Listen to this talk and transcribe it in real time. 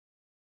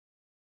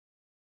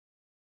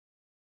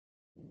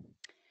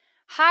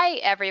Hi,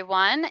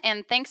 everyone,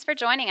 and thanks for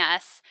joining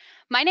us.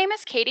 My name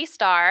is Katie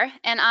Starr,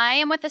 and I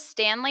am with the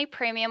Standlee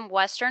Premium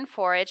Western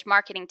Forage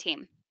marketing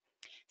team.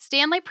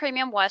 Standlee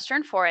Premium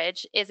Western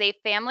Forage is a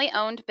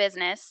family-owned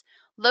business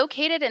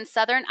located in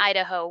southern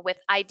Idaho with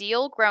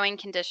ideal growing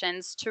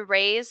conditions to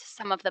raise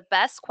some of the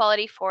best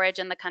quality forage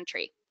in the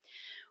country.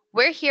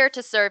 We're here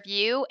to serve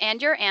you and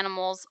your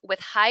animals with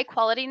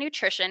high-quality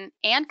nutrition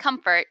and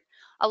comfort,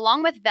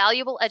 along with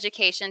valuable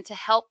education to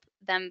help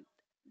them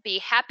be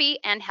happy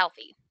and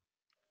healthy.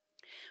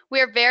 We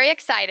are very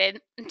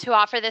excited to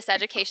offer this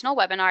educational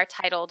webinar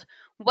titled,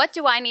 What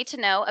Do I Need to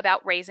Know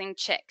About Raising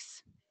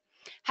Chicks?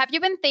 Have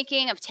you been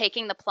thinking of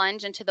taking the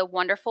plunge into the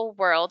wonderful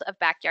world of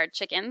backyard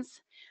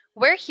chickens?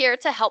 We're here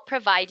to help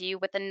provide you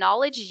with the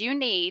knowledge you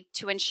need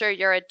to ensure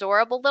your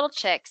adorable little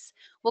chicks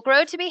will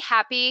grow to be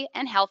happy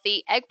and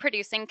healthy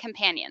egg-producing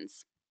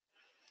companions.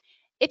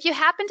 If you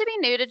happen to be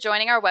new to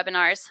joining our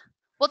webinars,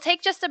 we'll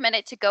take just a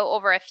minute to go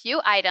over a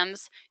few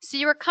items so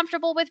you are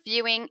comfortable with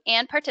viewing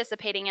and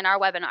participating in our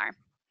webinar.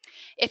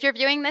 If you're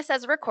viewing this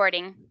as a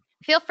recording,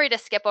 feel free to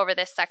skip over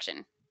this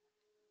section.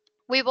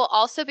 We will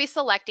also be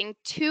selecting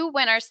 2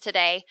 winners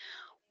today.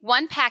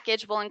 One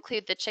package will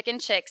include the Chicken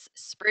Chicks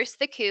Spruce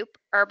the Coop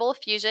Herbal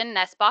Fusion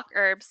Nestbach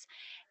Herbs.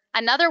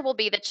 Another will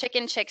be the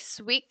Chicken Chicks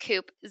Sweet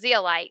Coop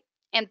Zeolite.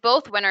 And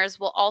both winners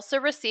will also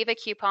receive a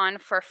coupon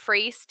for a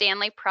free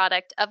Standlee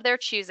product of their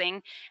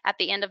choosing at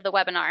the end of the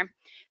webinar.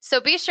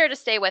 So be sure to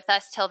stay with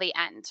us till the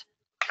end.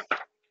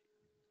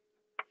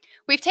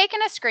 We've taken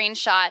a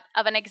screenshot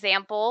of an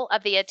example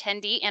of the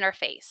attendee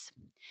interface.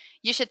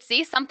 You should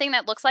see something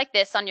that looks like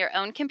this on your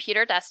own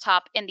computer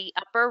desktop in the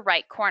upper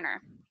right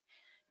corner.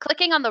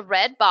 Clicking on the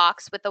red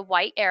box with the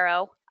white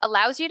arrow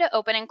allows you to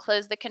open and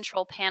close the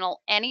control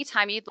panel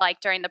anytime you'd like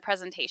during the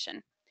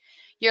presentation.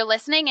 You're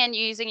listening in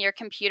using your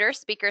computer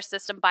speaker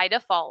system by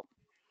default.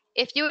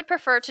 If you would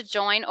prefer to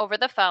join over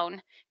the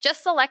phone,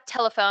 just select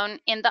telephone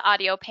in the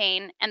audio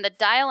pane and the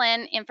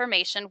dial-in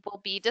information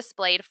will be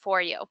displayed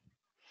for you.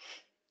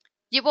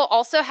 You will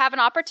also have an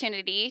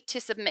opportunity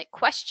to submit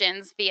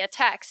questions via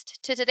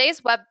text to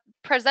today's web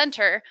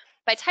presenter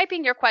by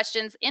typing your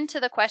questions into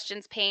the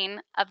questions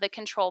pane of the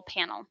control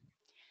panel.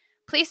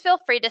 Please feel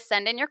free to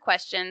send in your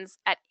questions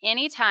at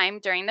any time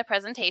during the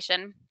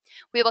presentation.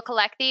 We will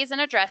collect these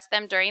and address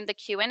them during the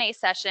Q&A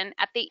session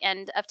at the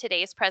end of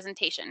today's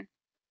presentation.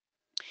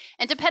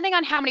 And depending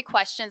on how many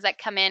questions that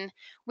come in,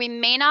 we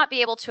may not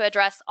be able to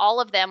address all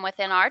of them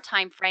within our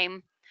time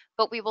frame,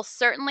 but we will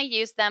certainly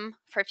use them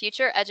for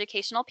future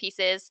educational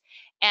pieces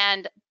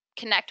and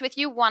connect with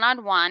you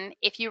one-on-one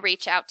if you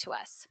reach out to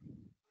us.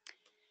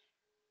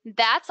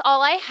 That's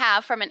all I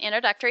have from an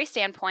introductory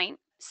standpoint,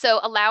 so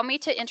allow me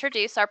to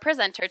introduce our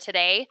presenter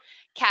today,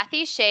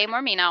 Kathy Shea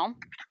Mormino.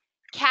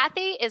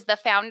 Kathy is the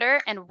founder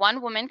and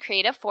one-woman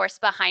creative force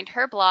behind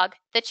her blog,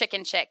 The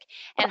Chicken Chick,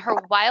 and her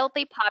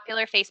wildly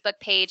popular Facebook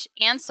page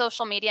and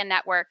social media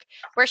network,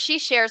 where she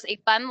shares a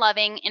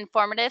fun-loving,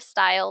 informative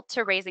style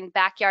to raising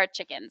backyard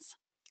chickens.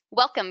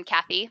 Welcome,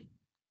 Kathy.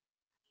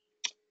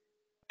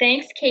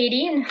 Thanks,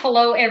 Katie, and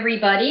hello,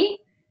 everybody.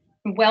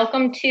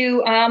 Welcome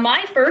to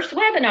my first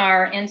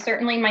webinar, and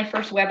certainly my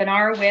first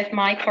webinar with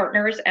my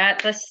partners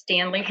at the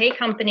Standlee Hay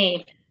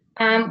Company.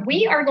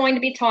 We are going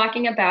to be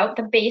talking about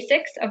the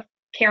basics of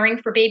caring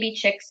for baby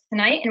chicks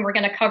tonight, and we're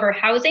going to cover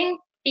housing,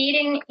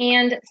 feeding,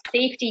 and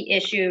safety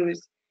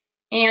issues.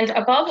 And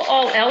above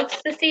all else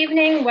this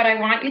evening, what I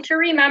want you to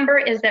remember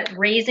is that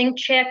raising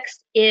chicks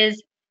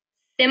is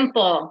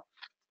simple.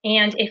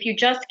 And if you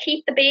just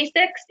keep the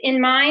basics in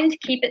mind,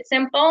 keep it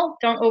simple,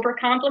 don't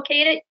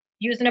overcomplicate it,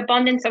 use an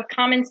abundance of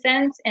common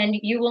sense, and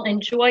you will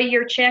enjoy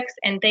your chicks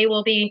and they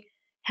will be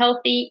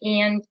healthy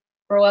and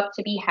grow up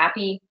to be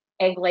happy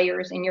egg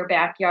layers in your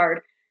backyard.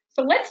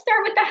 So let's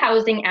start with the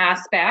housing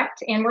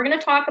aspect, and we're going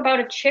to talk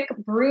about a chick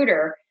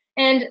brooder.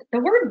 And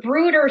the word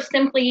brooder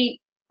simply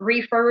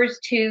refers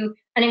to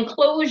an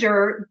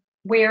enclosure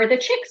where the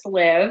chicks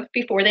live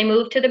before they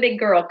move to the big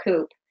girl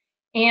coop.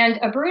 And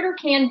a brooder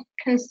can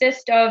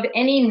consist of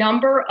any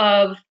number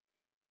of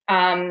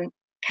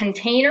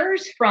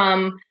containers,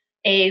 from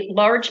a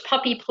large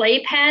puppy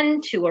playpen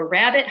to a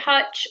rabbit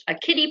hutch, a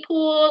kiddie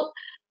pool.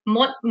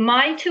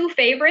 My 2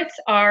 favorites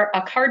are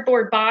a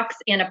cardboard box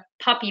and a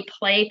puppy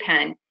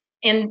playpen.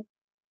 And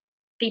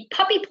the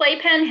puppy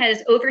playpen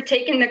has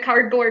overtaken the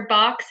cardboard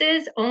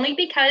boxes only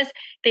because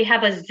they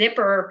have a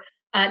zipper.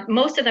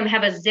 Most of them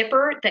have a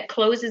zipper that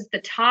closes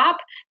the top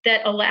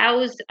that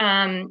allows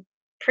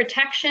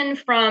protection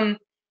from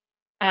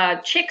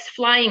chicks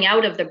flying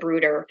out of the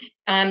brooder.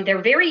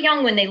 They're very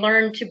young when they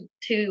learn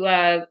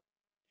to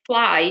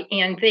fly,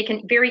 and they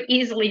can very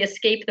easily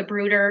escape the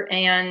brooder,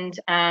 and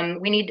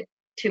we need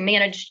to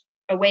manage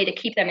a way to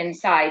keep them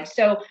inside.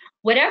 So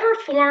whatever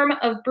form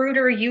of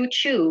brooder you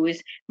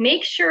choose,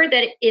 make sure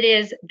that it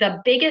is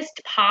the biggest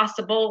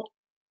possible,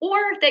 or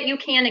that you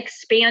can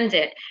expand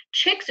it.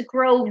 Chicks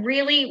grow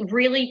really,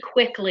 really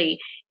quickly,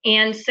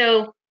 and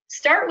so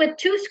start with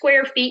 2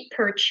 square feet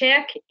per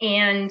chick,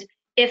 and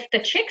if the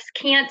chicks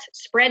can't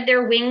spread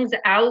their wings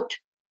out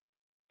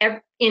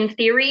in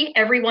theory,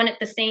 everyone at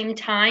the same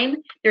time,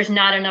 there's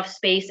not enough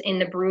space in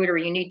the brooder.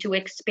 You need to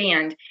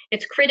expand.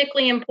 It's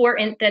critically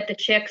important that the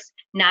chicks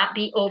not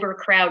be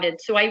overcrowded.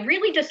 So I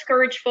really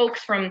discourage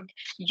folks from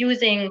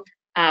using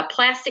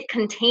plastic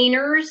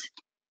containers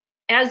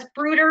as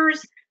brooders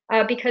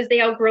because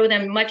they outgrow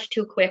them much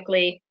too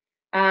quickly.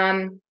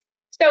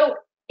 So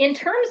in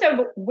terms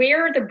of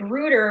where the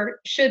brooder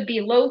should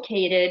be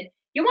located,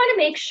 you want to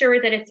make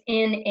sure that it's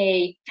in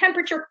a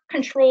temperature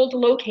controlled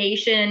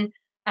location.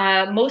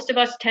 Most of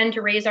us tend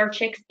to raise our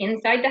chicks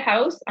inside the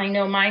house. I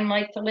know mine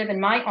like to live in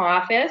my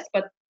office,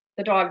 but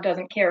the dog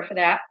doesn't care for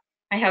that.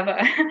 I have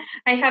a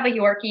I have a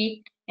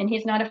Yorkie and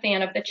he's not a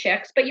fan of the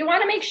chicks, but you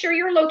want to make sure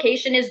your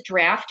location is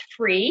draft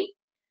free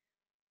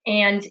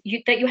and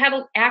that you have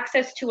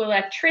access to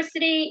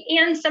electricity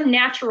and some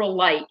natural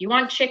light. You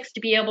want chicks to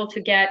be able to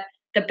get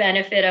the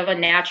benefit of a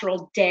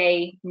natural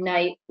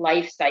day-night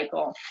life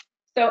cycle.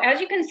 So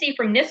as you can see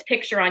from this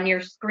picture on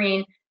your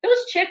screen,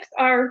 those chicks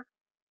are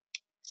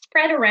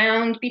spread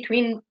around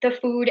between the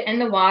food and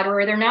the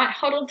water. They're not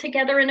huddled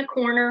together in a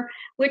corner,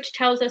 which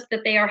tells us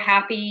that they are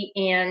happy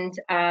and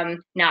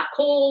not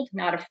cold,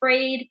 not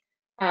afraid,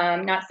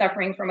 not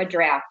suffering from a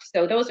draft.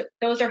 So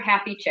those are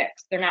happy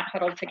chicks. They're not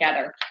huddled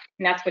together,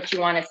 and that's what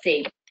you want to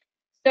see.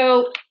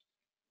 So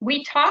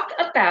we talked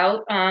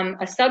about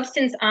a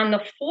substance on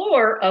the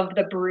floor of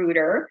the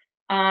brooder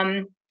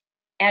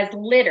as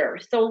litter.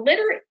 So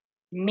litter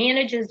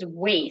manages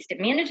waste. It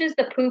manages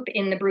the poop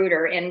in the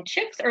brooder, and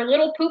chicks are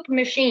little poop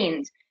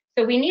machines.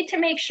 So we need to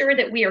make sure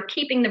that we are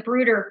keeping the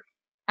brooder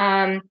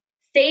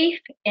safe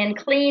and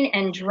clean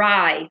and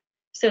dry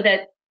so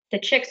that the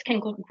chicks can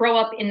grow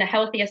up in the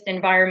healthiest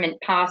environment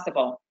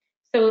possible.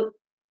 So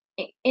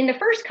in the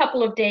first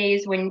couple of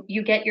days when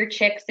you get your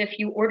chicks, if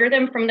you order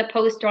them from the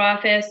post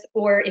office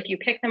or if you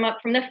pick them up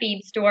from the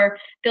feed store,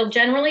 they'll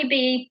generally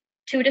be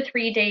 2 to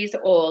 3 days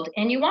old.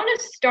 And you want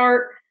to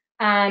start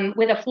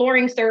with a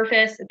flooring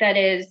surface that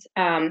is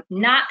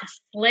not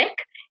slick.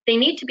 They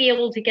need to be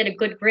able to get a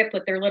good grip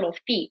with their little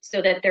feet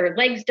so that their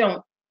legs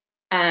don't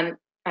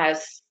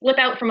slip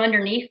out from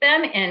underneath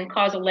them and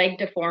cause a leg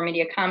deformity,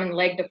 a common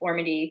leg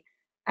deformity.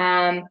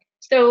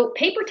 So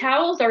paper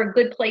towels are a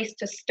good place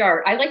to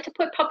start. I like to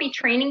put puppy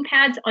training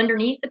pads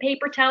underneath the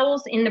paper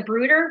towels in the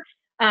brooder,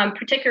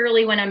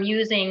 particularly when I'm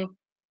using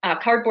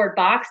cardboard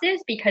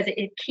boxes, because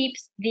it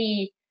keeps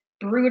the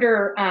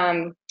brooder,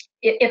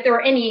 if there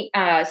are any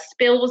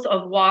spills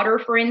of water,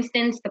 for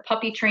instance, the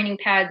puppy training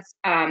pads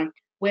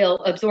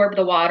will absorb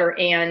the water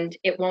and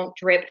it won't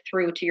drip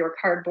through to your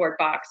cardboard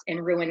box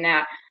and ruin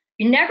that.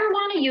 You never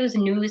want to use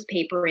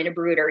newspaper in a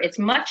brooder. It's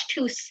much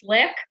too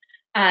slick.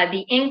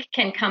 The ink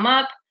can come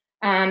up.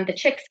 The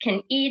chicks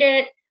can eat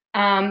it,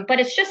 but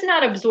it's just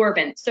not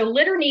absorbent. So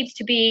litter needs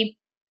to be,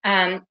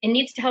 it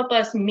needs to help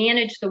us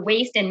manage the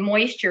waste and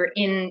moisture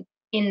in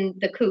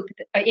the coop,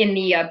 in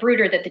the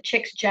brooder that the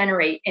chicks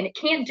generate. And it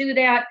can't do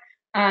that.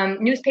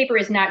 Newspaper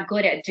is not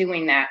good at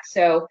doing that.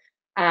 So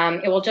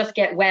it will just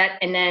get wet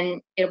and then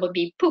it will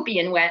be poopy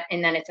and wet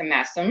and then it's a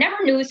mess. So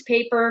never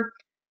newspaper.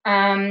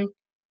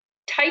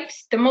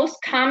 Types, the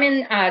most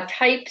common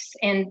types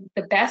and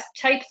the best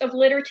types of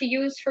litter to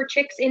use for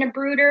chicks in a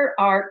brooder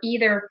are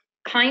either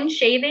pine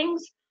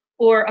shavings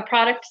or a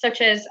product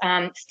such as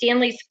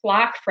Standlee's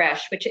Flock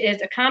Fresh, which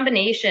is a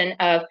combination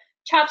of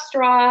chopped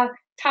straw,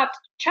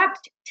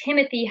 chopped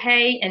Timothy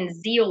hay, and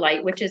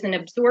zeolite, which is an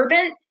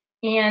absorbent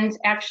and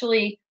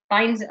actually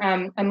binds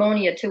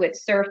ammonia to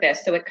its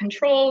surface. So it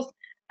controls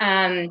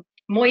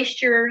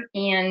moisture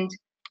and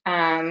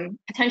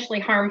potentially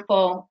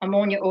harmful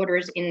ammonia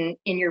odors in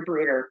your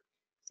brooder.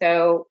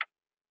 So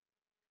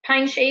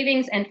pine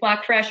shavings and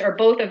Flock Fresh are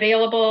both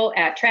available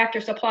at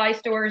Tractor Supply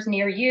stores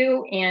near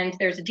you, and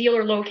there's a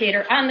dealer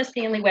locator on the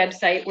Standlee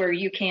website where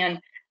you can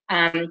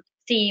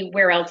see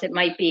where else it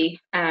might be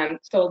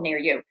sold near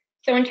you.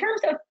 So in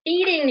terms of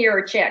feeding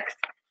your chicks,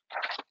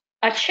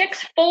 a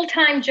chick's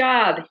full-time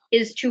job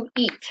is to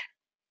eat.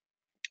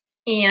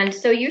 And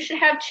so you should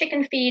have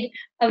chicken feed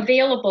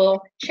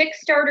available. Chick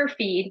starter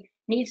feed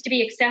needs to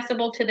be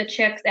accessible to the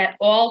chicks at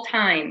all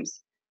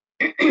times.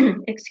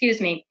 Excuse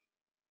me.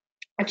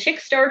 A chick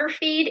starter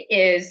feed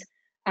is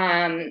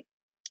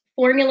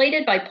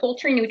formulated by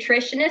poultry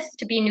nutritionists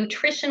to be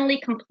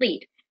nutritionally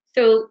complete.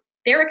 So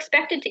they're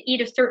expected to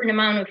eat a certain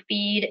amount of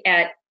feed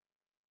at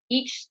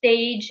each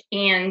stage,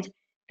 and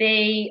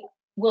they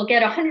will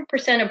get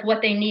 100% of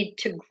what they need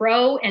to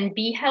grow and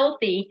be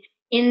healthy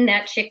in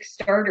that chick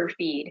starter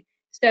feed.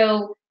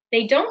 So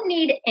they don't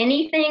need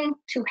anything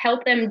to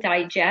help them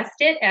digest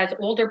it, as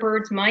older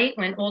birds might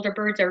when older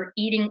birds are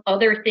eating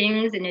other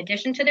things in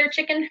addition to their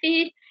chicken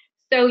feed.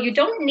 So you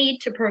don't need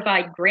to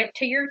provide grit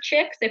to your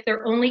chicks if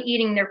they're only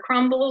eating their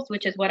crumbles,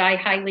 which is what I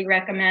highly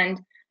recommend.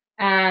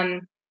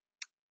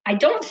 I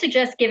don't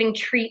suggest giving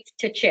treats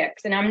to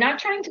chicks, and I'm not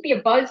trying to be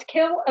a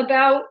buzzkill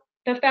about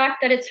the fact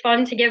that it's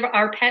fun to give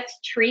our pets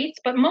treats,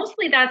 but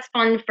mostly that's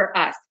fun for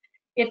us.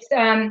 It's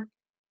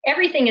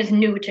everything is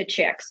new to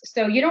chicks,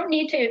 so you don't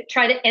need to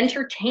try to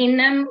entertain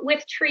them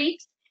with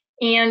treats,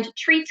 and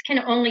treats can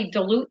only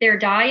dilute their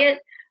diet.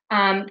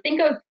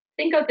 Think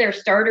think of their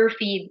starter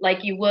feed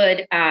like you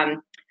would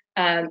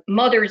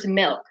mother's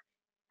milk.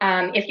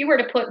 If you were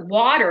to put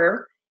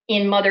water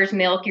in mother's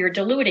milk, you're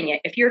diluting it.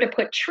 If you're to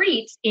put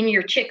treats in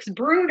your chick's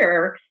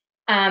brooder,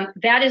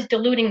 that is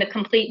diluting the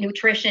complete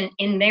nutrition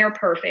in their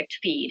perfect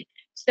feed.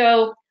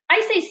 So I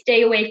say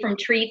stay away from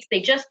treats.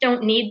 They just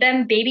don't need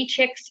them. Baby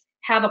chicks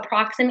have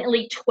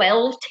approximately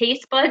 12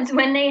 taste buds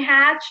when they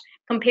hatch,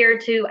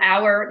 compared to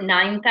our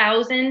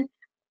 9,000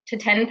 to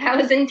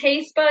 10,000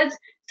 taste buds.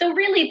 So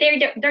really,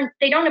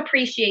 they don't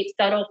appreciate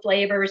subtle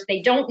flavors.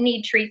 They don't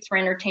need treats for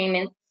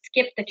entertainment.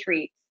 Skip the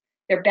treats.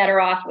 They're better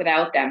off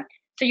without them.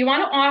 So you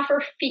want to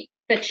offer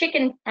the chick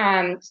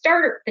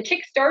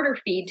starter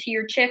feed to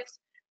your chicks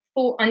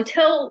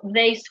until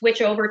they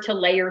switch over to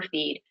layer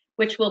feed,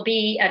 which will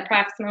be at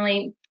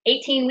approximately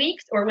 18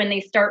 weeks or when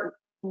they start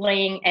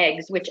laying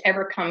eggs,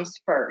 whichever comes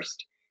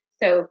first.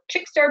 So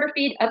chick starter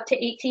feed up to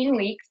 18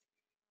 weeks,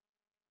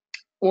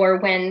 or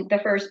when the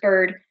first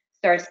bird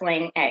starts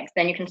laying eggs.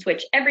 Then you can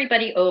switch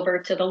everybody over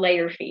to the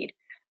layer feed.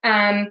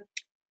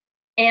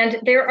 And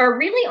there are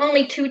really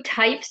only two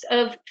types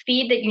of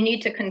feed that you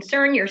need to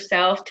concern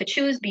yourself to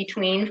choose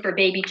between for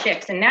baby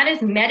chicks, and that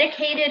is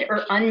medicated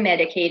or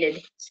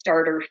unmedicated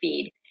starter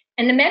feed.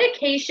 And the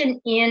medication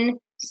in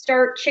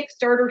chick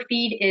starter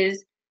feed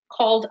is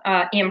called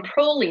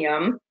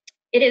Amprolium.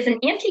 It is an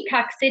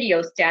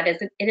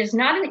anticoccidiostat. It is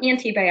not an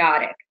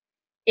antibiotic.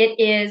 It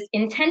is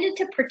intended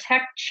to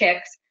protect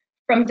chicks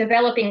from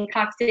developing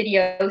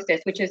coccidiosis,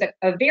 which is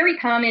a very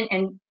common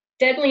and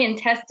deadly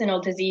intestinal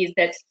disease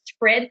that's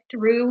spread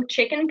through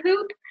chicken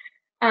poop.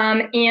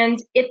 And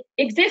it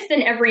exists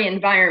in every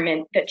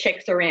environment that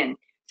chicks are in.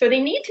 So they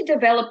need to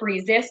develop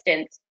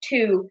resistance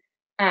to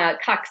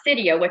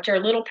coccidia, which are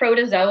little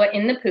protozoa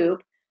in the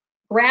poop,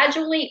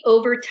 gradually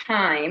over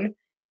time.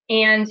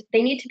 And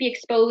they need to be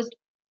exposed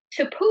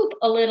to poop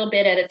a little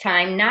bit at a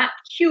time, not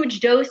huge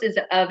doses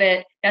of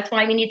it. That's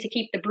why we need to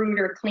keep the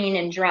brooder clean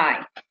and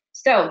dry.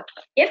 So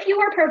if you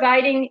are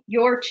providing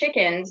your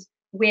chickens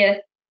with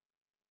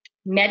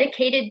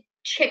medicated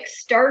chick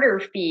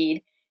starter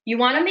feed, you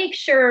want to make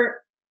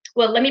sure,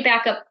 well, let me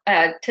back up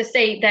to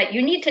say that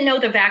you need to know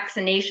the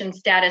vaccination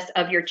status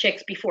of your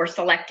chicks before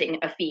selecting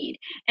a feed.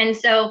 And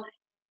so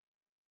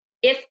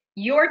if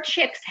your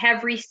chicks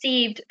have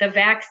received the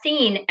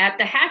vaccine at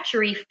the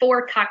hatchery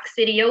for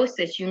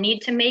coccidiosis, you need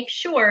to make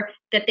sure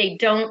that they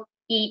don't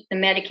eat the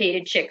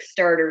medicated chick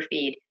starter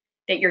feed,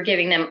 that you're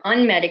giving them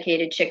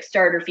unmedicated chick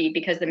starter feed,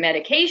 because the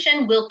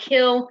medication will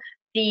kill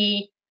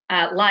the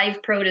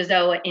live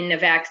protozoa in the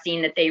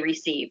vaccine that they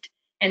received.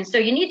 And so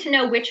you need to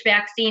know which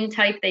vaccine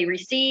type they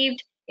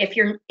received. If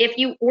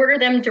you order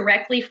them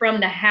directly from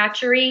the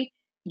hatchery,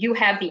 you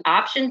have the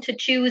option to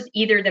choose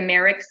either the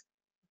Merrick's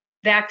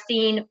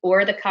vaccine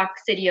or the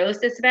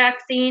coccidiosis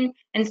vaccine.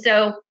 And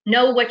so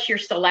know what you're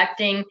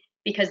selecting,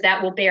 because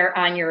that will bear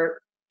on your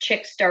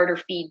chick starter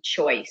feed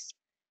choice.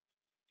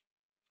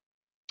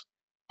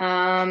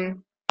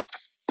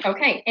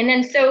 Okay, and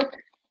then so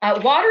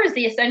water is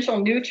the essential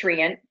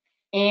nutrient,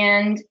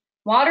 and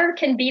water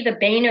can be the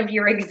bane of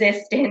your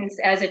existence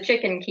as a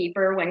chicken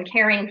keeper when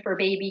caring for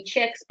baby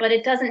chicks, but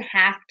it doesn't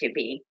have to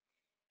be.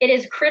 It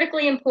is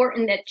critically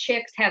important that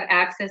chicks have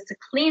access to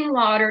clean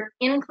water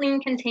in clean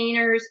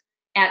containers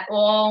at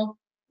all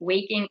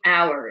waking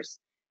hours.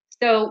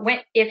 So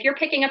if you're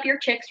picking up your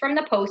chicks from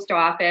the post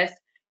office,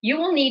 you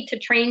will need to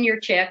train your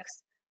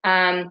chicks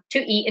to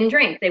eat and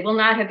drink. They will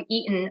not have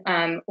eaten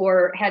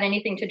or had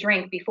anything to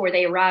drink before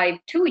they arrive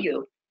to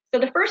you. So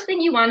the first thing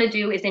you want to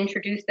do is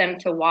introduce them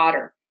to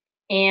water.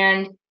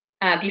 And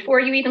before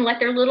you even let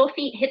their little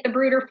feet hit the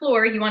brooder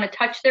floor, you want to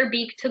touch their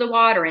beak to the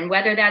water. And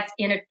whether that's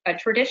in a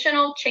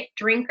traditional chick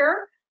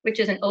drinker,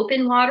 which is an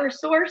open water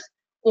source,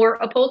 or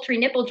a poultry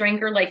nipple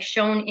drinker like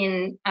shown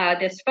in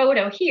this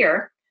photo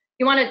here,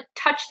 you want to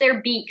touch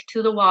their beak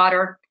to the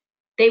water.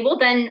 They will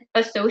then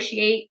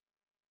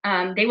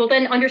they will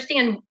then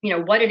understand,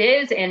 what it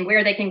is and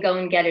where they can go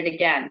and get it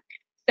again.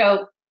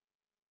 So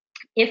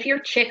if your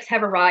chicks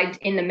have arrived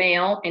in the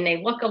mail and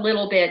they look a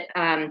little bit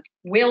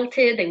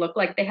wilted, they look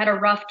like they had a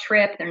rough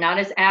trip, they're not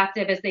as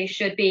active as they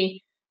should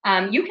be,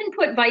 you can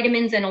put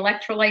vitamins and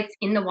electrolytes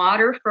in the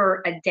water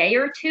for a day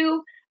or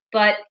two,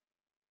 but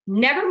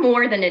never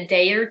more than a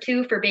day or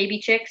two for baby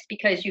chicks,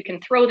 because you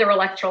can throw their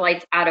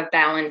electrolytes out of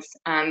balance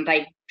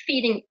by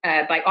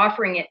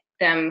offering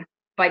them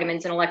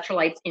vitamins and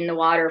electrolytes in the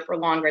water for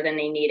longer than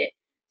they need it.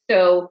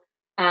 So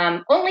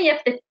only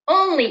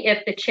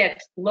if the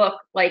chicks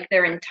look like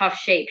they're in tough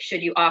shape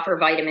should you offer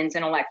vitamins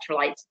and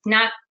electrolytes,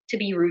 not to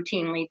be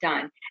routinely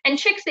done. And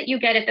chicks that you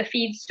get at the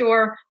feed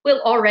store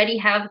will already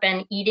have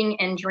been eating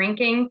and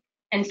drinking,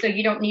 and so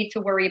you don't need to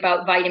worry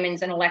about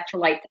vitamins and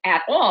electrolytes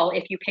at all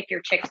if you pick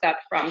your chicks up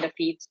from the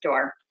feed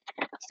store.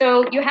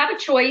 So you have a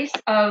choice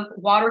of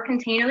water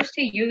containers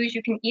to use.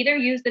 You can either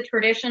use the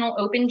traditional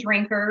open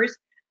drinkers,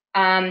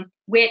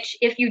 which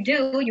if you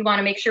do, you want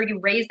to make sure you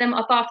raise them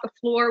up off the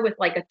floor with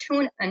like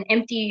an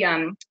empty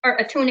or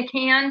a tuna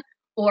can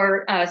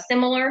or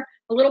similar,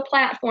 a little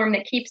platform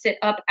that keeps it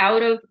up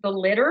out of the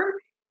litter,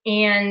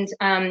 and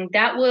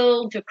that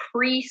will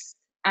decrease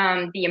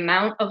the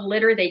amount of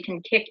litter they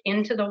can kick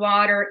into the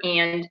water,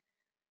 and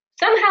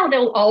somehow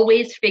they'll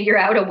always figure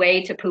out a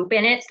way to poop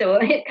in it. So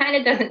it kind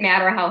of doesn't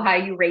matter how high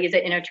you raise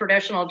it in a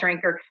traditional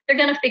drinker, they're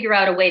going to figure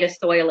out a way to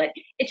soil it.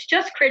 It's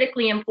just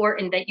critically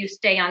important that you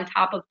stay on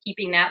top of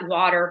keeping that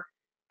water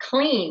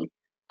clean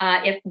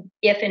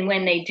if and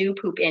when they do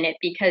poop in it,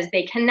 because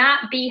they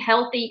cannot be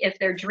healthy if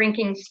they're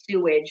drinking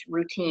sewage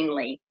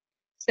routinely.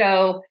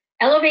 So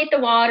elevate the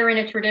water in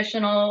a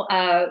traditional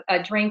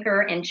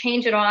drinker and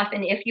change it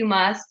often if you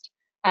must,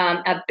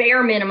 a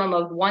bare minimum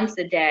of once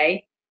a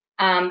day.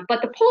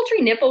 But the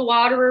poultry nipple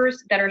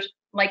waterers that are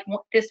like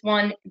this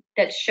one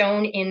that's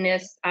shown in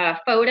this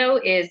photo,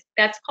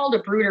 that's called a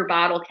brooder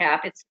bottle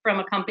cap. It's from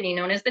a company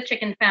known as the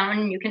Chicken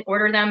Fountain. You can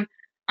order them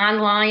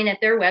online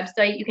at their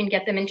website. You can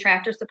get them in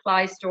Tractor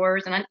Supply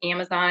stores and on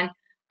Amazon.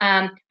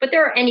 But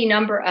there are any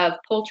number of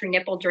poultry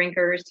nipple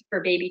drinkers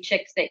for baby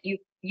chicks that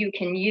you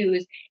can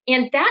use.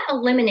 And that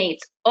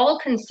eliminates all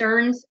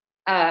concerns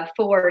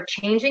for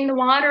changing the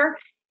water.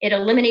 It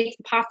eliminates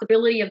the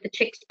possibility of the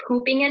chicks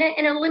pooping in it,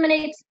 and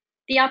eliminates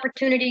the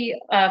opportunity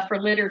for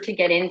litter to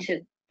get into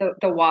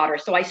the water.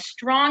 So I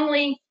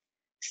strongly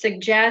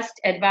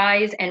suggest,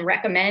 advise, and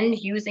recommend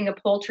using a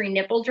poultry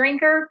nipple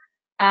drinker.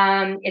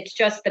 It's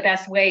just the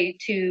best way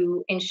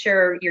to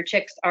ensure your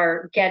chicks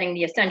are getting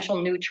the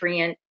essential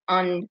nutrient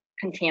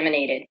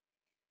uncontaminated.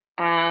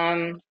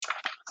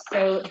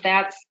 So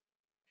that's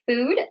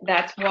food,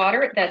 that's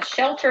water, that's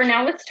shelter.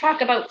 Now let's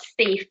talk about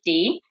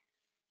safety.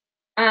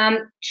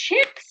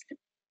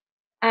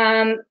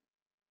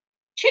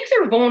 Chicks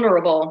are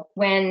vulnerable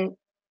when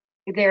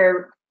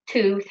they're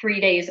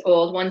 2-3 days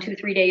old,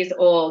 1-3 days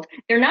old.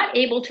 They're not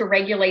able to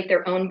regulate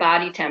their own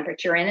body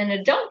temperature. And an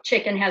adult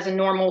chicken has a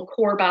normal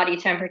core body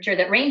temperature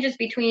that ranges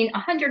between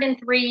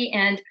 103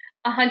 and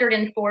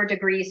 104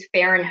 degrees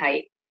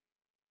Fahrenheit.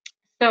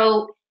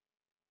 So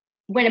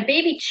when a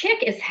baby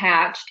chick is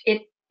hatched,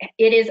 it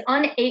is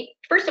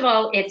first of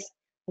all, it's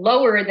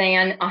lower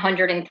than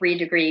 103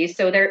 degrees.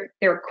 So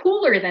they're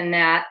cooler than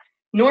that.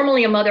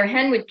 Normally a mother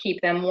hen would keep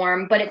them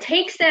warm, but it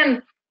takes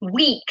them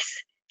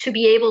weeks to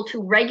be able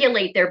to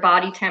regulate their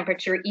body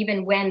temperature,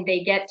 even when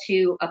they get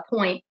to a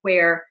point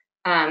where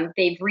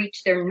they've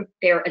reached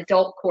their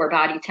adult core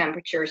body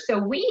temperature. So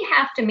we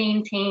have to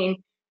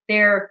maintain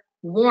their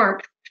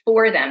warmth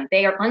for them.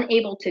 They are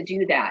unable to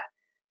do that.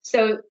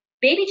 So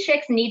baby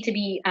chicks need to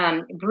be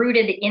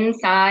brooded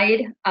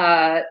inside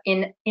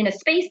in a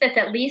space that's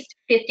at least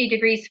 50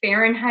 degrees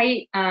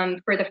Fahrenheit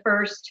for the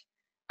first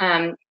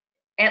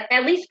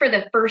at least for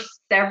the first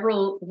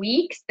several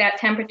weeks. That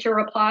temperature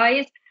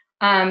applies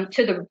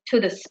to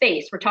the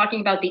space. We're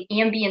talking about the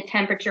ambient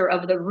temperature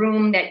of the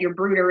room that your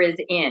brooder is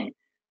in.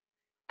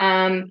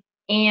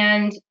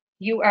 And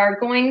you are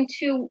going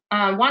to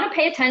want to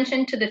pay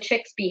attention to the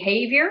chick's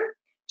behavior.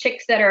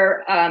 Chicks that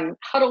are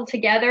huddled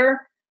together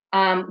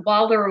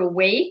while they're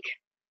awake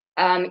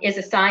is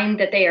a sign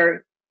that they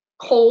are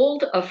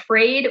cold,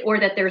 afraid, or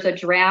that there's a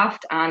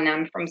draft on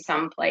them from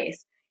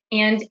someplace.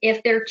 And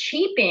if they're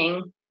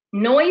cheeping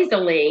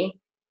noisily,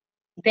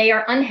 they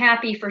are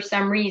unhappy for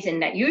some reason.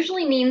 That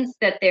usually means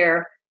that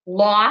they're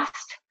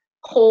lost,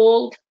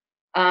 cold,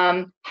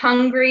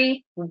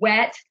 hungry,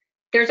 wet.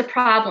 There's a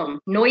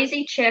problem.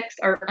 Noisy chicks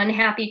are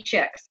unhappy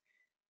chicks.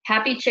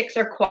 Happy chicks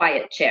are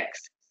quiet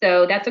chicks.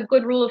 So that's a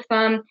good rule of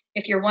thumb.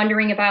 If you're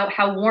wondering about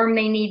how warm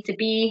they need to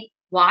be,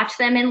 watch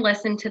them and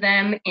listen to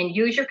them and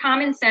use your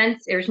common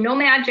sense. There's no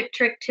magic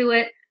trick to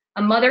it.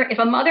 If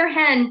a mother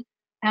hen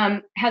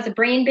has a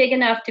brain big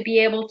enough to be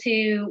able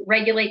to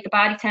regulate the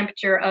body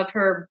temperature of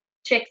her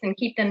chicks and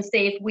keep them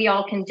safe, we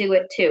all can do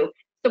it too.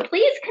 So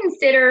please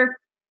consider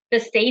the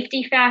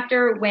safety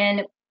factor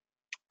when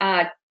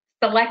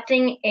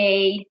selecting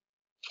a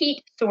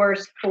heat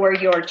source for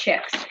your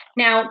chicks.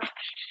 Now,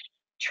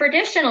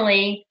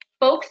 traditionally,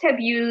 folks have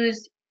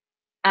used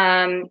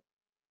heat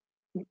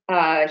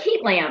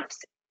lamps,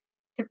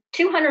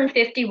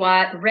 250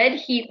 watt red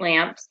heat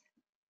lamps,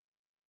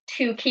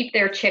 to keep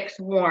their chicks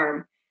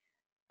warm.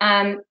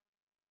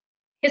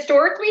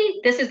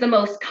 Historically, this is the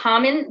most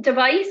common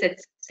device.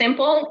 It's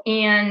simple,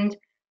 and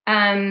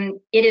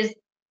it is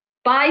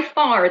by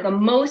far the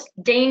most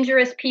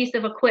dangerous piece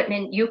of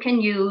equipment you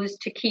can use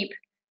to keep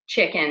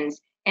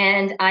chickens.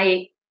 And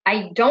I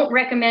don't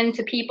recommend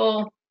to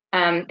people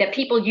that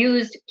people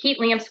use heat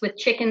lamps with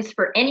chickens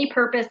for any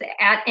purpose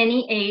at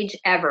any age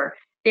ever.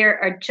 There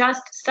are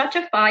just such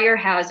a fire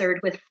hazard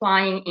with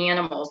flying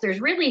animals.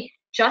 There's really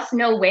just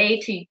no way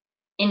to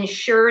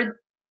ensure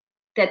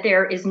that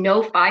there is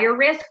no fire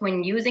risk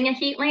when using a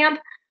heat lamp.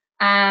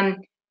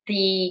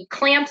 The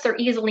clamps are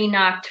easily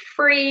knocked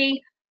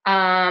free.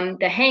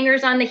 The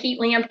hangers on the heat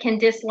lamp can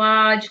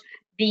dislodge.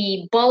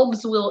 The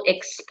bulbs will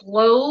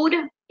explode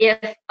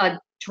if a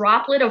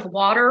droplet of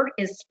water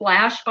is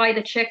splashed by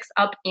the chicks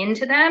up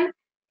into them,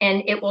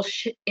 and it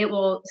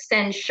will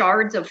send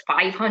shards of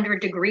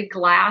 500-degree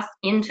glass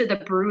into the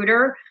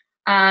brooder.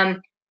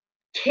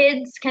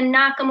 Kids can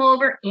knock them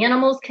over.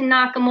 Animals can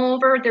knock them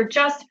over. They're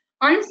just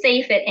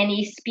unsafe at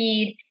any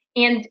speed,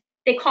 and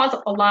they cause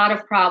a lot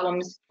of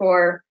problems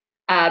for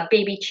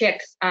baby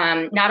chicks,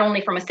 not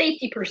only from a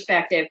safety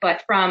perspective,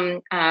 but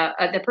from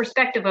the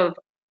perspective of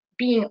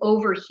being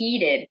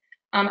overheated.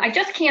 I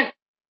just can't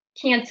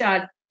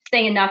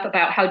say enough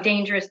about how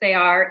dangerous they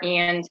are,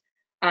 and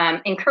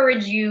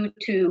encourage you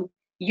to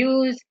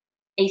use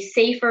a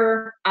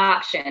safer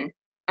option.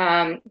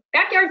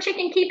 Backyard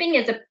chicken keeping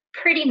is a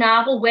pretty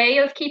novel way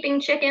of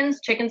keeping chickens.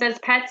 Chickens as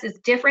pets is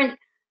different.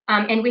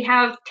 And we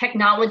have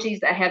technologies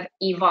that have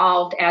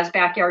evolved as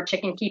backyard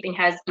chicken keeping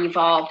has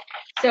evolved.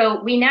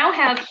 So we now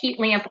have heat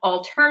lamp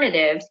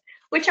alternatives,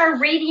 which are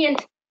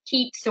radiant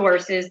heat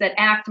sources that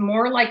act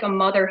more like a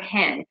mother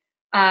hen.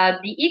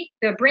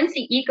 The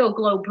Brincy Eco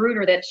Glow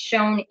brooder that's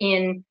shown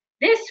in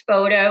this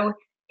photo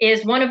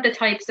is one of the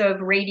types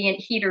of radiant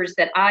heaters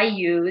that I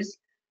use.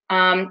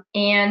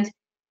 And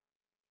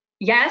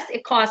yes,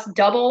 it costs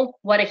double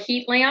what a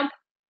heat lamp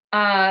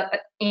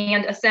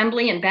and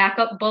assembly and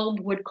backup bulb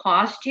would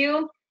cost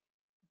you,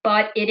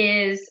 but it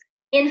is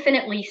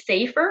infinitely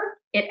safer.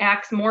 It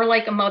acts more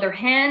like a mother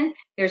hen.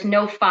 There's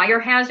no fire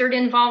hazard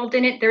involved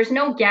in it. There's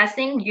no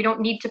guessing. You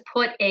don't need to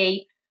put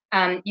a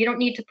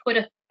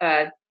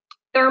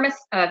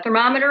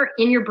thermometer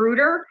in your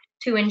brooder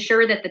to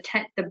ensure that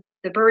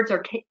the birds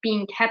are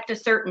being kept a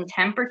certain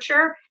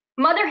temperature.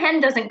 Mother hen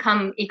doesn't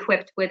come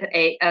equipped with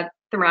a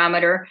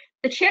thermometer.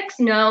 The chicks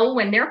know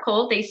when they're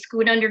cold, they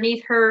scoot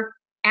underneath her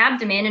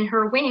abdomen and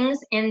her wings,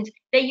 and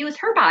they use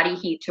her body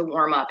heat to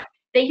warm up.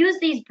 They use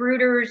these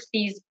brooders,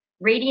 these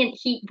radiant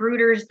heat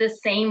brooders, the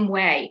same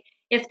way.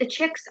 If the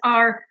chicks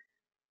are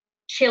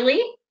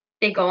chilly,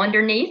 they go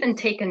underneath and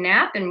take a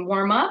nap and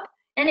warm up.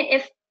 And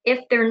if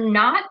they're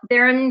not,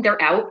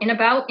 they're out and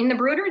about in the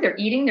brooder. They're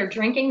eating, they're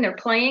drinking, they're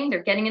playing,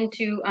 they're getting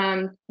into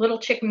little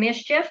chick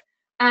mischief.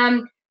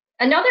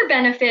 Another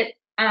benefit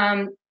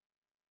to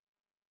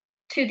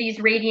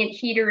these radiant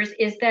heaters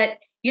is that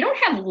you don't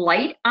have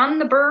light on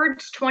the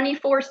birds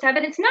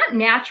 24/7. It's not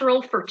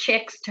natural for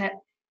chicks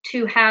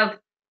to have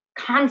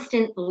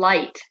constant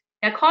light.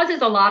 That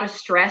causes a lot of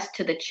stress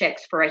to the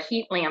chicks for a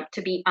heat lamp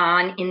to be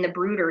on in the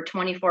brooder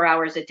 24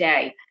 hours a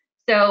day.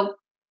 So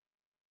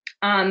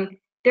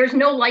there's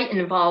no light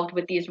involved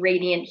with these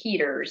radiant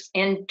heaters.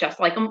 And just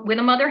like with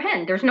a mother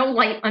hen, there's no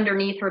light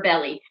underneath her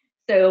belly.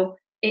 So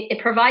it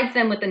provides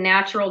them with the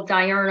natural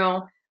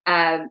diurnal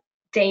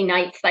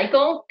day-night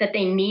cycle that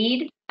they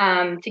need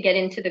to get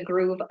into the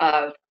groove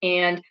of.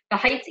 And the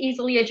height's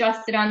easily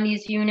adjusted on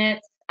these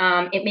units.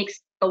 It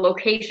makes the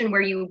location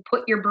where you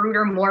put your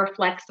brooder more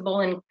flexible,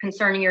 and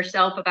concerning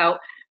yourself about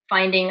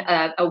finding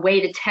a way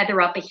to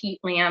tether up a heat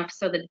lamp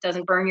so that it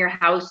doesn't burn your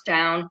house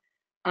down.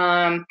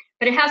 But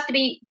it has to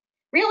be,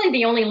 really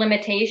the only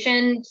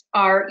limitations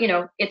are,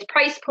 its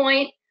price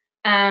point,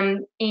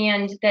 and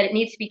that it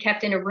needs to be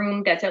kept in a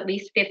room that's at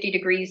least 50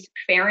 degrees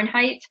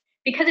Fahrenheit,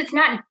 because it's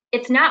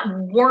not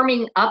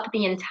warming up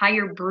the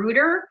entire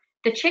brooder.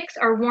 The chicks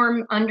are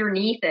warm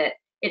underneath it.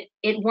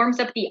 It warms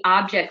up the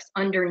objects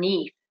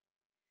underneath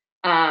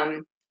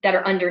that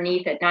are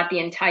underneath it, not the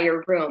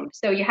entire room.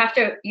 So you have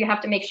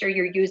to make sure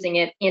you're using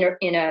it in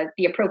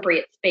the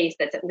appropriate space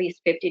that's at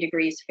least 50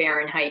 degrees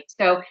Fahrenheit.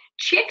 So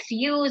chicks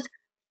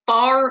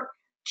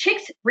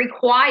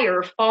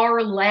require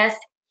far less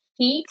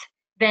heat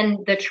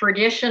than the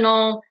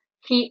traditional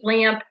heat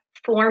lamp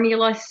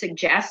formula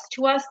suggests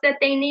to us that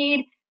they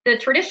need. The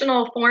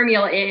traditional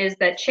formula is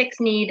that chicks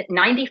need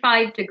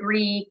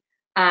 95-degree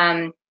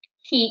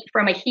heat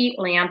from a heat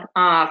lamp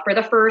for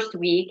the first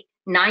week,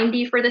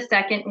 90 for the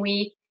second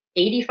week,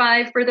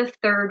 85 for the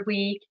third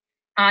week,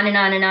 on and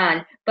on and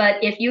on.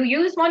 But if you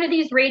use one of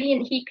these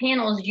radiant heat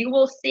panels, you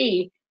will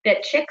see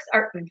that chicks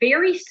are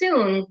very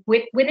soon,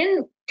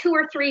 within 2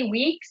 or 3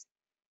 weeks,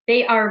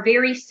 they are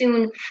very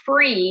soon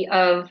free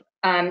of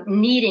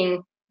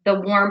needing the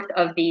warmth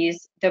of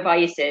these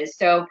devices.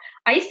 So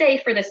I say,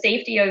 for the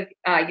safety of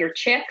your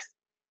chicks,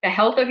 the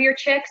health of your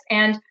chicks,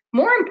 and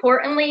more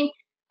importantly,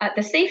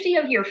 the safety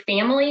of your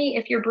family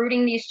if you're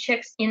brooding these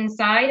chicks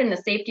inside, and the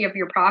safety of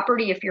your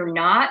property if you're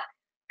not,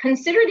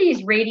 consider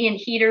these radiant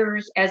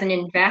heaters as an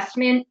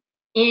investment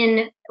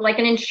in, like,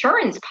 an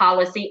insurance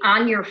policy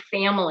on your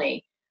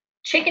family.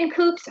 Chicken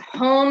coops,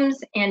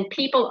 homes, and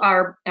people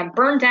are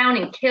burned down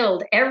and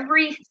killed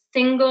every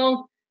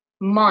single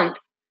month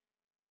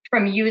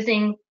from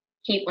using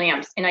heat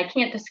lamps, and I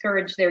can't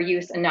discourage their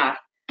use enough.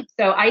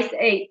 So I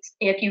say,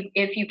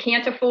 if you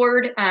can't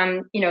afford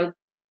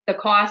the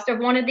cost of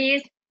one of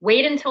these,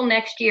 wait until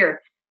next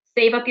year.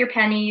 Save up your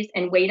pennies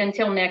and wait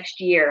until next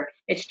year.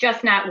 It's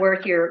just not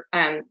worth your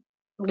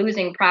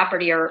losing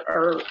property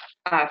or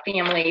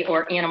family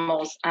or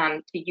animals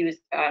to use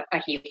a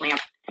heat lamp.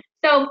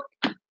 So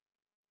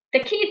the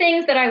key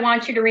things that I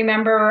want you to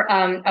remember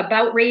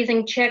about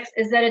raising chicks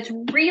is that it's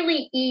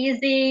really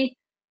easy.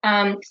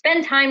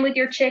 Spend time with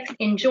your chicks,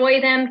 enjoy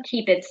them,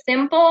 keep it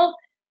simple,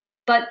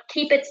 but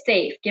keep it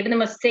safe. Give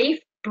them a safe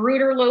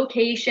brooder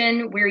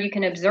location where you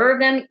can observe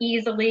them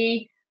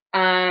easily.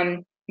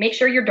 Make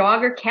sure your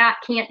dog or cat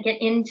can't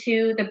get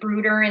into the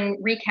brooder and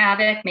wreak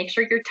havoc. Make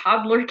sure your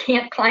toddler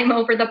can't climb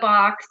over the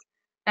box.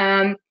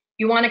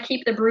 You want to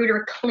keep the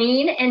brooder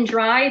clean and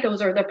dry.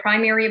 Those are the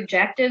primary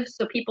objectives.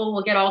 So people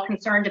will get all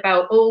concerned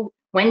about, oh,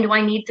 when do I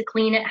need to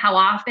clean it? How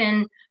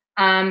often?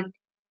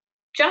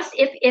 Just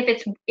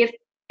if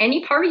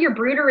any part of your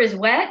brooder is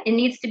wet, it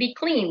needs to be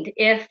cleaned.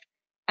 If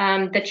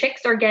the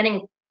chicks are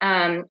getting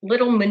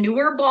little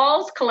manure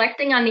balls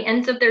collecting on the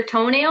ends of their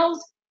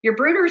toenails, your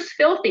brooder's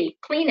filthy.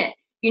 Clean it.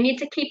 You need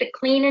to keep it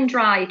clean and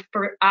dry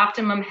for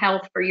optimum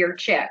health for your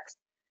chicks.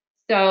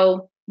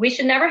 So we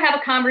should never have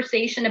a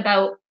conversation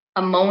about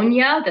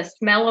ammonia, the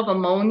smell of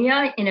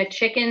ammonia in a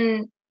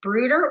chicken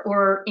brooder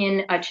or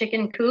in a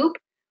chicken coop.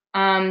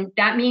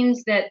 That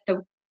means that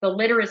the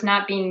litter is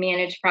not being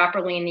managed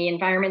properly and the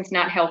environment's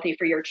not healthy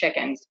for your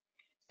chickens.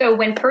 So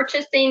when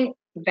purchasing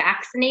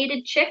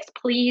vaccinated chicks,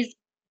 please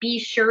be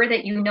sure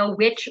that you know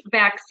which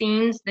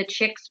vaccines the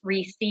chicks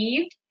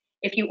received.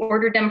 If you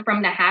ordered them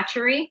from the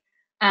hatchery,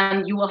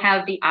 you will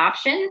have the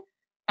option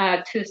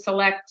to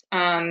select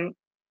the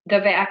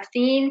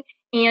vaccine.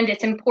 And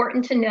it's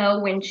important to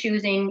know when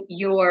choosing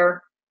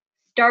your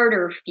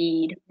starter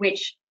feed,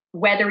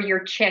 whether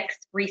your chicks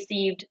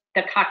received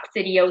the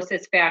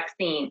coccidiosis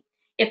vaccine.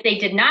 If they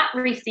did not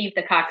receive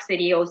the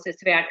coccidiosis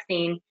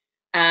vaccine,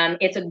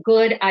 it's a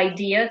good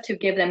idea to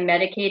give them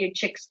medicated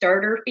chick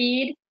starter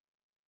feed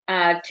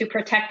to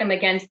protect them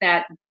against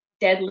that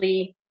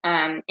deadly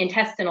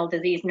intestinal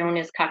disease known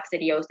as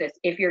coccidiosis.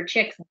 If your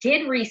chicks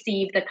did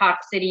receive the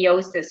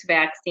coccidiosis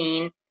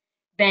vaccine,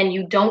 then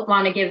you don't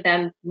want to give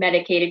them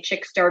medicated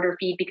chick starter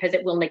feed because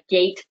it will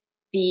negate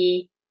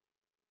the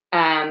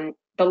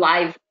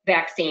live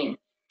vaccine.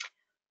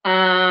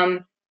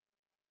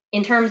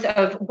 In terms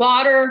of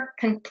water,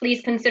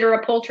 please consider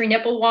a poultry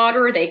nipple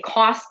water. They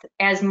cost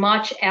as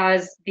much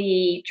as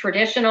the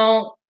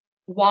traditional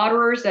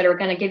waterers that are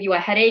going to give you a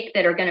headache,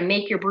 that are going to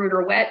make your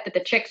brooder wet, that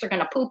the chicks are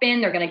going to poop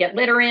in, they're going to get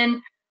litter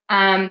in.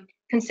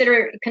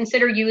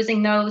 Consider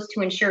using those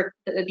to ensure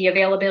the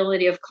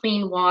availability of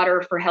clean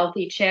water for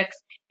healthy chicks.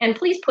 And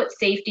please put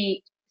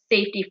safety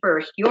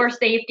first. Your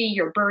safety,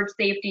 your bird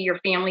safety, your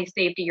family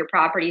safety, your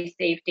property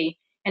safety.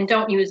 And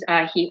don't use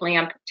a heat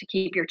lamp to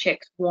keep your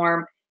chicks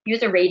warm.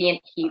 Use a radiant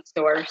heat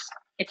source.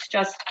 It's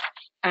just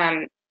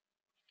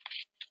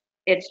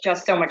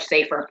so much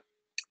safer.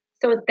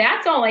 So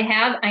that's all I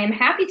have. I am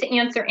happy to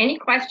answer any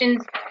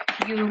questions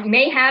you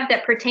may have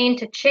that pertain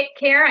to chick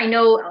care. I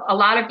know a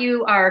lot of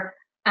you are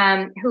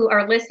who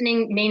are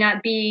listening may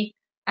not be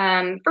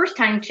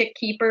first-time chick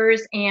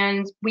keepers,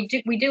 and we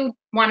do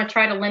want to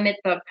try to limit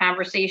the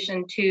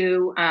conversation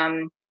to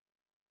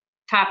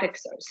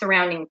topics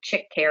surrounding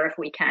chick care if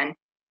we can.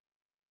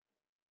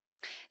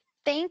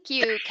 Thank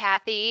you,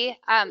 Kathy.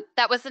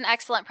 That was an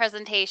excellent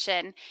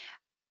presentation.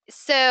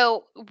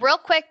 So real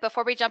quick,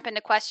 before we jump into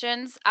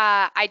questions,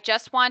 I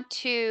just want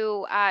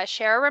to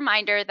share a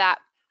reminder that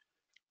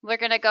we're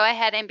going to go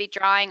ahead and be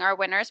drawing our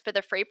winners for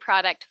the free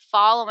product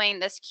following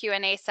this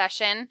Q&A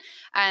session.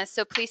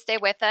 So please stay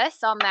with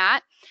us on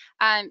that.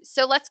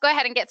 So let's go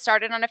ahead and get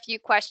started on a few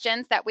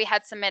questions that we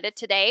had submitted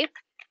today.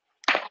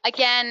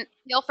 Again,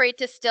 feel free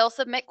to still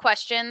submit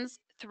questions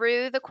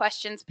through the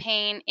questions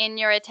pane in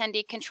your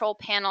attendee control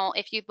panel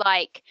if you'd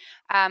like.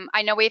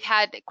 I know we've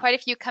had quite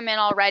a few come in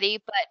already,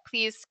 but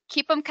please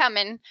keep them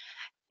coming.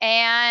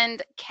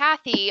 And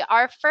Kathy,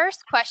 our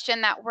first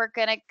question that we're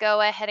going to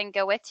go ahead and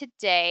go with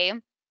today: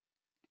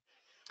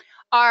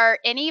 are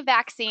any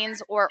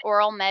vaccines or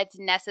oral meds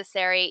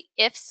necessary?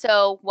 If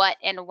so, what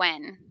and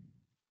when?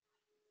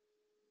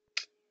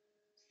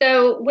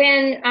 So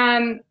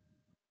when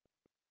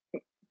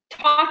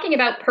talking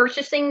about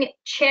purchasing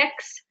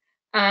chicks,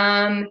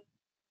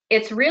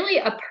 it's really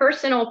a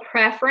personal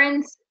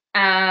preference.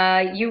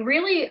 You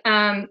really,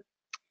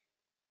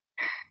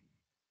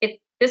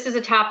 this is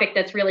a topic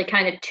that's really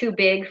kind of too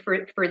big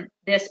for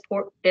this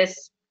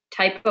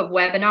type of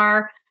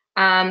webinar.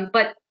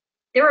 But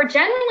there are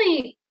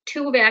generally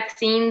two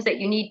vaccines that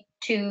you need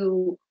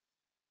to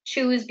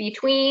choose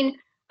between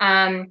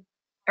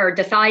or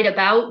decide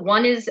about.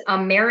 One is a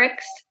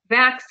Merrick's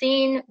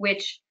vaccine,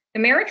 which the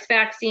Merrick's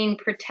vaccine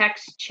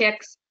protects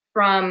chicks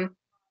from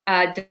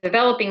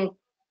developing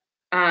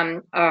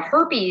a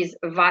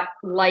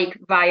herpes-like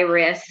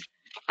virus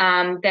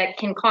that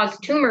can cause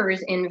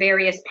tumors in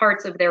various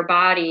parts of their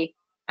body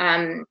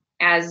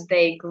as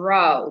they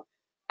grow.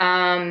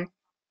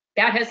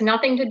 That has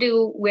nothing to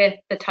do with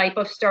the type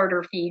of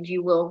starter feed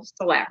you will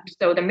select.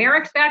 So the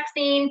Merrick's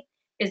vaccine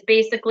is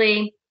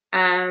basically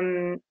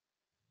addresses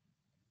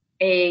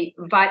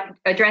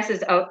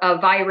a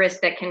virus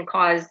that can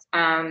cause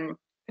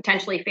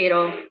potentially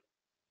fatal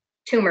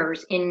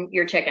tumors in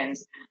your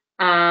chickens.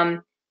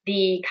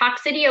 The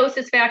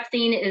coccidiosis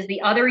vaccine is the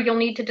other you'll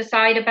need to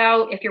decide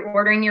about if you're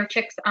ordering your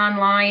chicks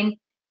online,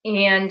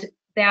 and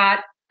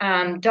that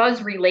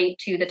does relate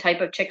to the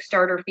type of chick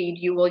starter feed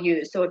you will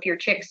use. So if your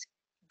chicks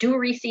do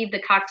receive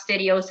the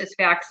coccidiosis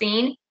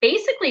vaccine,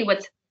 basically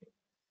what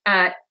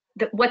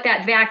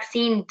that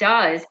vaccine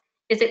does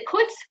is it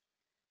puts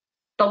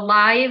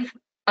a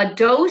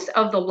dose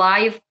of the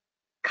live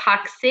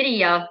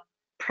coccidia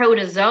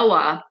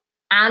protozoa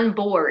on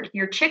board.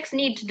 Your chicks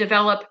need to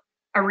develop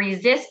a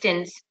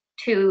resistance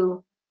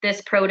to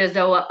this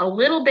protozoa a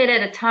little bit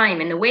at a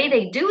time. And the way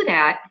they do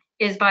that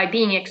is by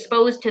being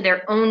exposed to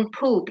their own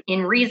poop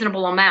in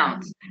reasonable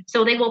amounts.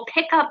 So they will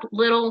pick up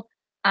little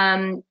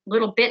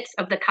bits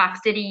of the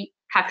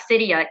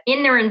coccidia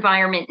in their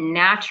environment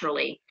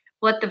naturally.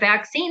 What the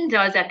vaccine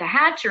does at the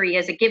hatchery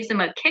is it gives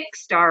them a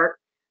kickstart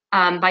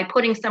by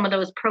putting some of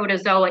those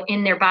protozoa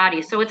in their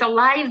body. So it's a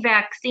live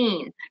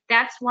vaccine.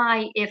 That's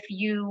why if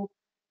you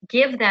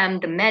give them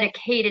the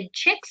medicated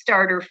chick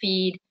starter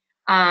feed,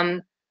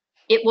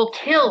 it will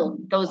kill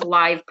those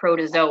live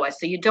protozoa.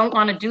 So you don't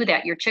want to do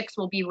that. Your chicks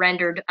will be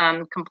rendered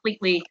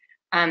completely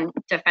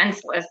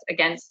defenseless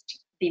against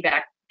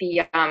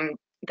the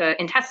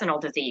intestinal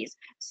disease.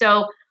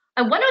 So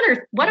one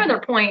other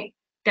point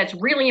that's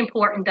really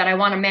important that I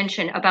want to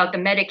mention about the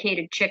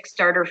medicated chick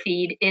starter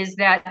feed is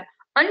that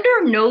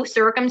under no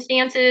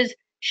circumstances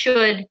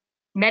should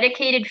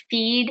medicated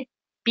feed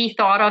be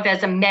thought of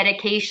as a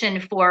medication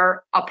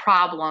for a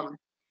problem.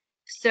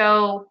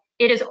 So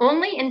it is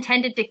only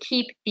intended to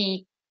keep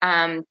the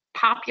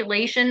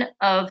population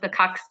of the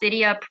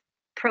Coccidia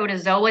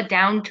protozoa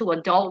down to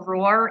adult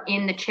roar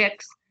in the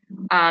chicks'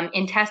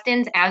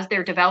 intestines as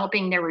they're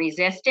developing their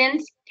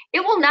resistance. It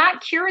will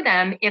not cure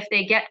them if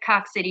they get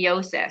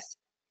coccidiosis.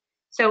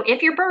 So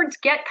if your birds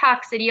get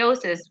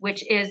coccidiosis,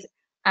 which is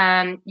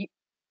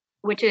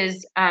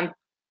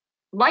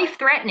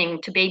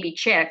life-threatening to baby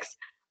chicks,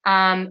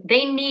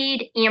 they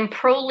need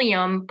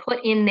amprolium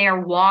put in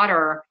their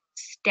water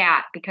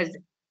stat because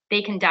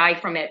they can die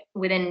from it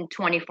within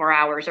 24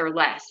 hours or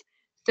less.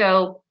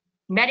 So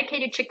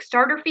medicated chick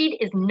starter feed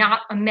is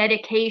not a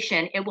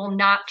medication. It will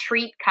not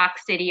treat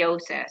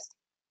coccidiosis.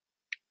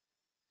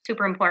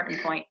 Super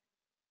important point.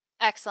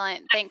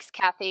 Excellent. Thanks,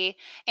 Kathy.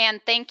 And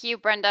thank you,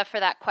 Brenda, for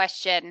that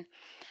question.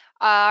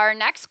 Our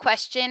next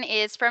question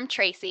is from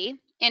Tracy.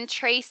 And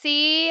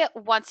Tracy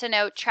wants to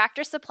know,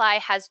 Tractor Supply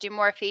has Do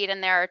More Feed,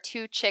 and there are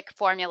two chick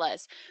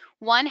formulas.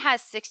 One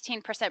has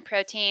 16%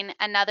 protein,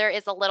 another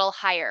is a little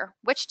higher.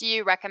 Which do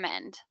you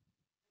recommend?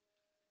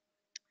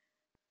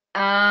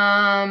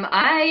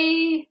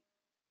 I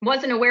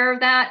wasn't aware of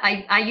that.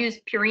 I use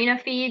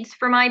Purina feeds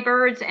for my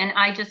birds, and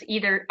I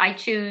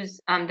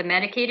choose the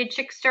medicated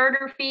chick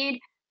starter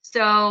feed.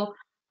 So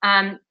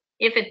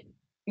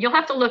you'll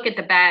have to look at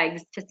the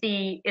bags to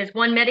see is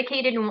one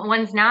medicated and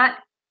one's not.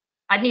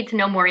 I'd need to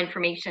know more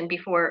information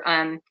before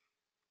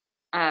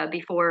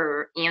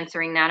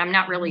answering that. I'm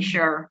not really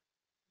sure.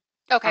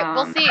 Okay,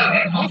 we'll see.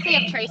 We'll see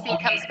if Tracy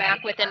comes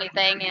back with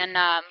anything and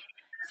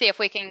see if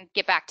we can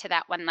get back to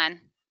that one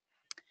then.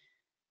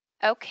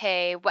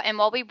 Okay, and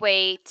while we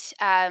wait,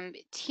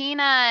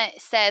 Tina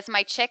says,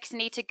 my chicks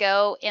need to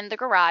go in the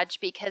garage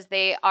because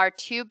they are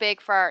too big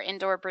for our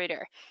indoor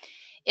brooder.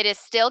 It is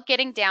still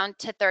getting down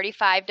to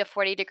 35 to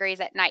 40 degrees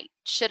at night.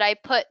 Should I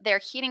put their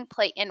heating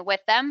plate in with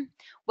them?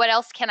 What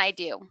else can I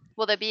do?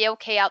 Will they be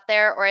okay out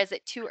there, or is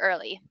it too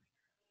early?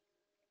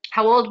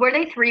 How old were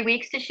they? 3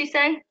 weeks, did she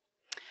say?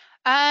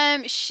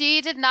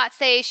 She did not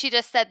say. She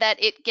just said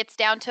that it gets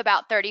down to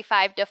about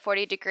 35 to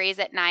 40 degrees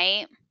at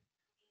night.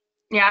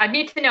 Yeah, I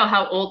need to know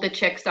how old the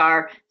chicks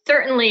are.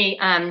 Certainly,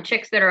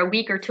 chicks that are a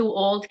week or two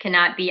old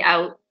cannot be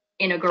out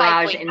in a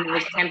garage in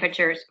those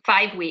temperatures.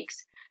 5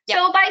 weeks. Yep.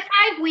 So by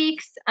 5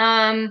 weeks,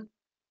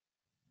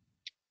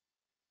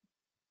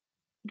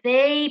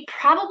 they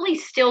probably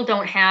still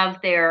don't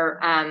have their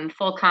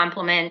full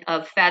complement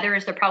of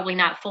feathers. They're probably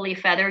not fully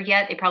feathered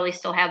yet. They probably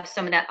still have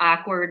some of that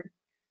awkward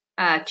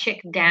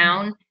chick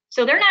down.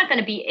 So they're not going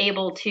to be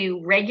able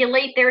to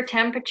regulate their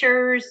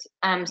temperatures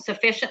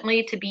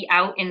sufficiently to be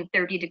out in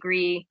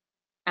 30-degree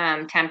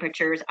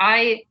temperatures.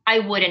 I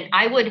wouldn't.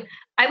 I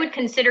would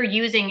consider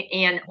using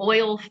an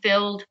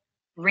oil-filled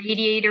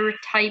radiator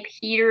type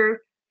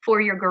heater for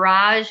your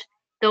garage.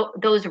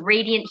 Those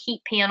radiant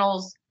heat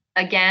panels,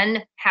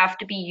 again, have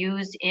to be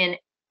used in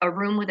a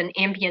room with an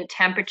ambient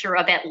temperature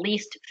of at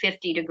least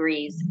 50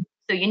 degrees.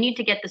 So you need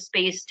to get the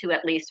space to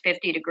at least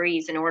 50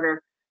 degrees in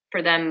order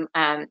for them,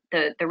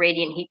 the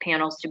radiant heat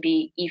panels to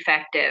be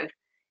effective.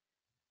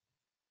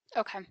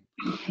 Okay.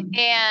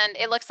 And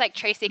it looks like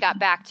Tracy got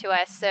back to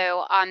us.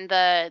 So on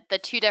the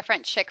two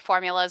different chick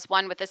formulas,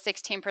 one with a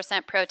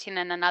 16% protein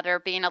and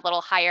another being a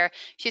little higher,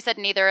 she said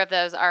neither of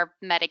those are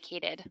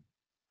medicated.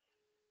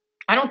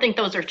 I don't think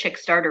those are chick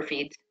starter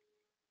feeds.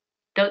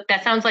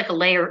 That sounds like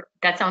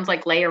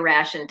layer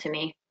ration to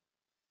me.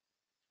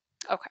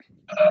 Okay.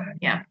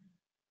 Yeah.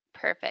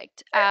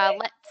 Perfect.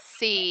 Let's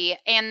see.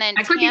 And then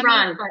I could be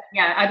wrong, but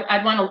yeah,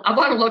 I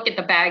want to look at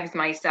the bags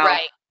myself.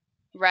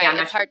 Right.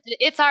 Yeah, it's hard.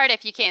 It's hard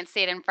if you can't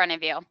see it in front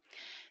of you.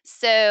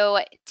 So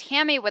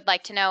Tammy would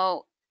like to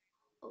know,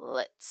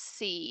 let's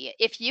see,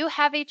 if you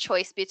have a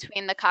choice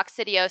between the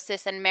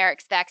coccidiosis and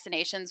Merrick's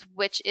vaccinations,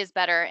 which is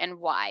better and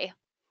why?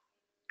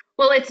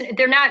 Well, it's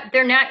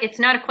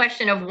not a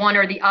question of one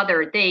or the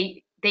other.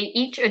 They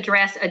each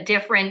address a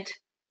different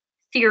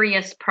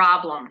serious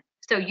problem.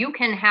 So you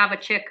can have a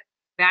chick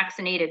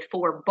vaccinated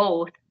for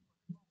both.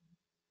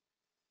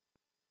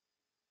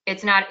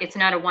 It's not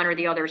a one or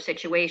the other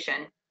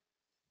situation.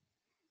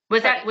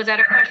 Was that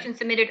a question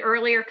submitted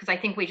earlier? Because I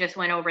think we just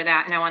went over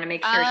that, and I want to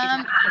make sure she's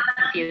not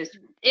confused.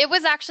 It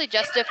was actually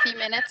just a few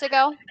minutes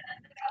ago.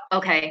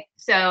 Okay,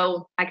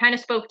 so I kind of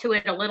spoke to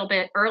it a little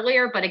bit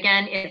earlier, but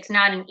again, it's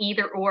not an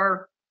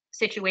either-or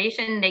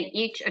situation. They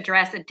each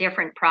address a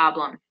different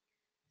problem.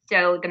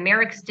 So the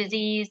Merrick's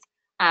disease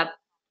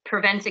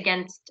prevents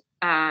against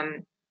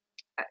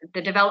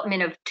the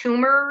development of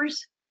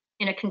tumors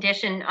in a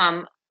condition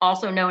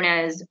also known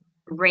as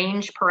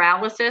range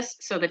paralysis.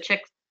 So the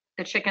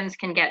chickens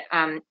can get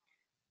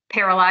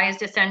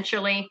paralyzed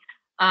essentially.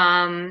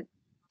 And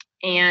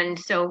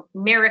so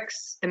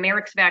the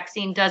Merrick's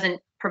vaccine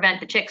doesn't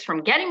prevent the chicks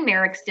from getting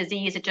Merrick's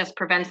disease. It just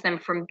prevents them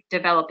from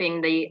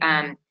developing the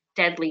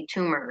deadly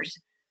tumors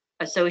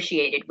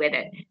associated with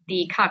it.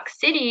 The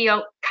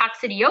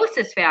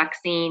coccidiosis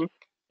vaccine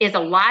is a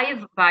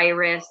live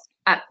virus,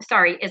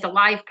 is a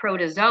live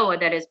protozoa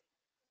that is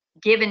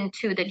given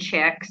to the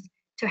chicks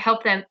to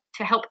help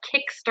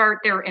kickstart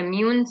their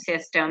immune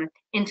system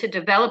into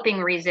developing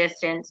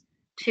resistance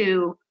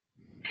to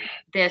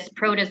this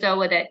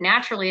protozoa that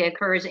naturally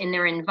occurs in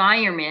their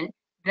environment,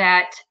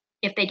 that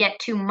if they get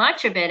too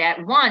much of it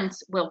at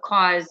once will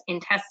cause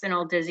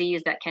intestinal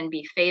disease that can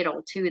be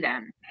fatal to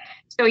them.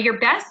 So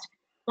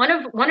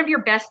one of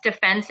your best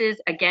defenses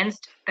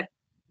against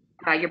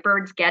your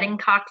birds getting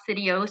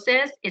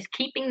coccidiosis is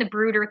keeping the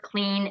brooder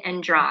clean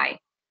and dry.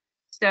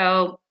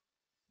 So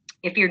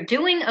if you're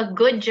doing a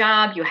good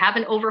job, you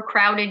haven't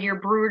overcrowded your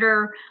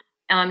brooder,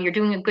 you're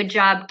doing a good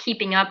job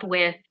keeping up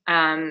with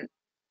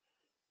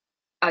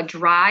a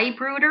dry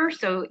brooder,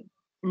 so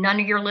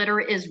none of your litter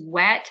is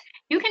wet,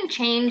 you can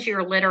change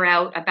your litter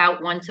out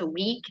about once a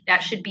week.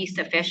 That should be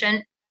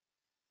sufficient.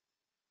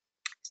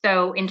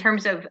 So in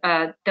terms of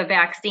the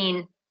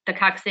vaccine, the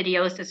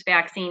coccidiosis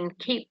vaccine,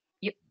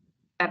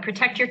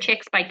 protect your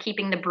chicks by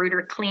keeping the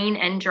brooder clean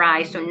and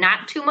dry. So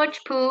not too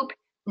much poop,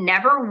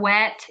 never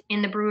wet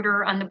in the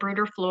brooder, on the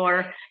brooder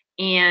floor,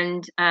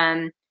 and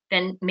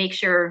then make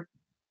sure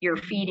you're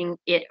feeding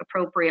it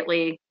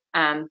appropriately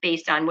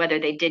based on whether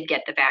they did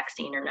get the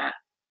vaccine or not.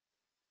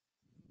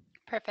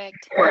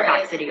 Perfect. Or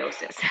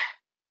coccidiosis.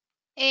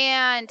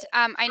 And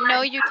I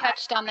know you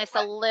touched on this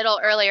a little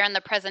earlier in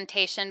the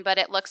presentation, but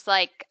it looks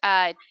like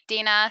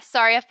Dina,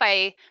 sorry if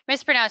I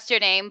mispronounced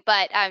your name,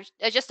 but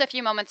just a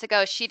few moments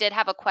ago, she did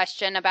have a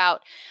question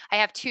about, I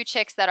have 2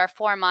 chicks that are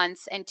 4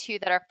 months and 2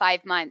 that are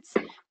 5 months.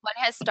 One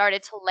has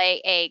started to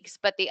lay eggs,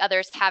 but the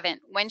others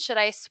haven't. When should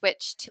I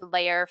switch to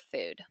layer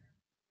food?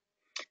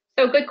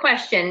 So good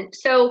question.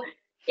 So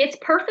it's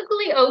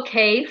perfectly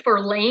okay for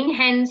laying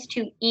hens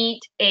to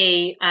eat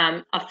a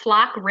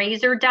flock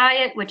raiser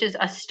diet, which is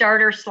a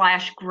starter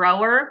 /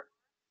 grower.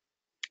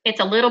 It's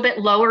a little bit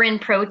lower in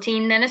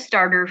protein than a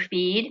starter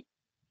feed.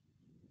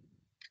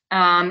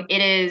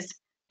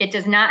 It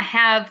does not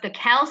have the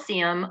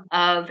calcium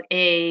of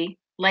a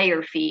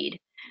layer feed.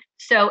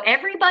 So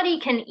everybody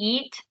can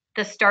eat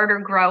the starter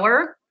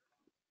grower.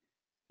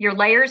 Your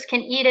layers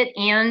can eat it,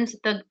 and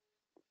the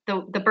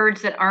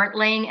birds that aren't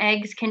laying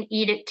eggs can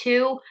eat it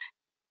too.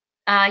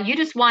 You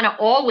just want to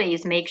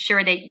always make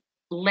sure that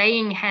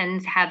laying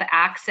hens have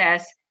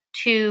access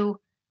to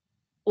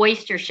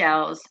oyster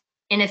shells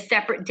in a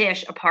separate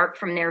dish apart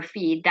from their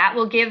feed. That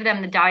will give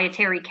them the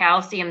dietary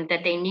calcium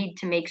that they need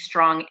to make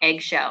strong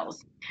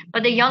eggshells.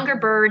 But the younger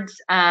birds,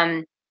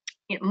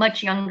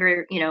 much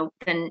younger,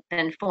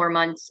 than 4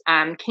 months,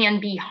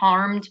 can be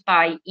harmed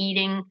by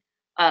eating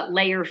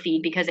layer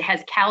feed because it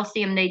has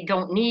calcium they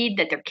don't need,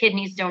 that their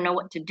kidneys don't know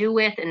what to do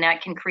with, and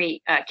that can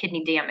create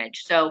kidney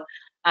damage. So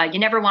you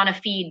never want to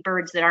feed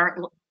birds that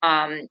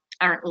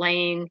aren't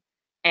laying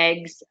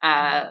eggs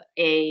a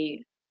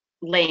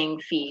laying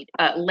feed,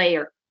 a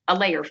layer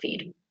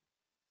feed.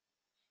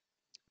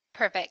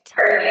 Perfect.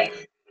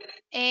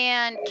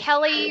 And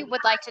Kelly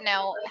would like to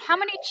know, how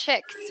many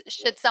chicks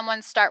should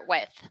someone start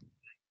with?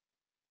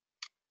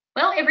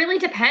 Well, it really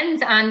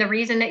depends on the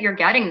reason that you're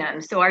getting them.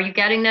 So are you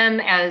getting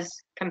them as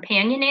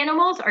companion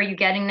animals? Are you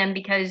getting them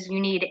because you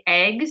need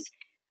eggs?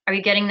 Are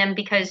you getting them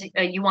because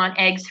you want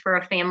eggs for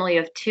a family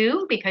of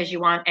 2, because you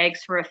want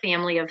eggs for a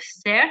family of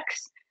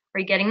 6? Are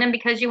you getting them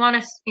because you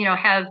want to,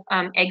 have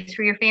eggs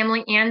for your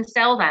family and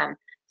sell them?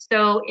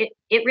 So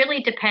it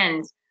really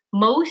depends.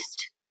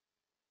 Most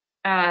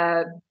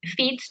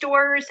feed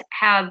stores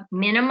have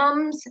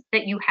minimums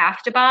that you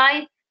have to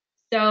buy.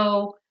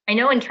 So I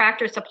know in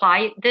Tractor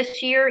Supply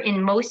this year,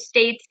 in most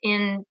states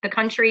in the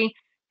country,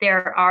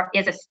 there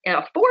is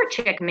a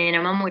 4-chick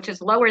minimum, which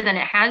is lower than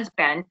it has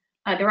been.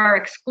 There are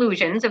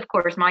exclusions. Of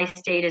course, my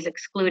state is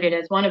excluded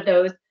as one of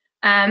those.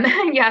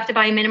 You have to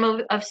buy a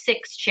minimum of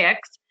 6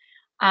 chicks.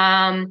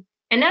 And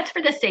that's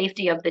for the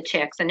safety of the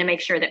chicks and to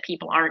make sure that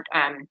people aren't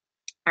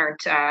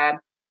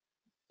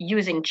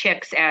using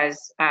chicks as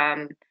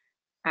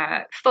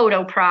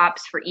photo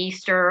props for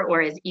Easter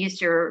or as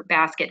Easter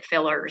basket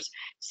fillers.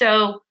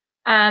 So,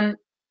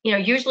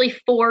 usually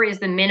 4 is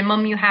the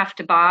minimum you have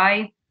to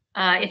buy.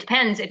 It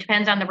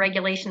depends on the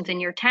regulations in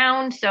your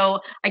town.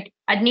 So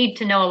I'd need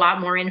to know a lot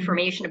more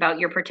information about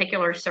your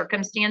particular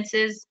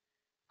circumstances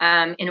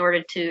in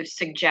order to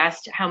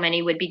suggest how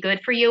many would be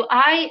good for you.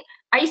 I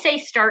say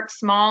start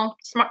small.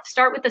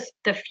 Start with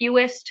the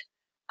fewest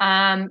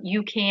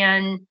you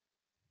can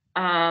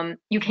in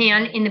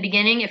the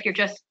beginning if you're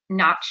just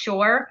not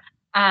sure.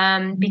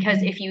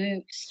 Because if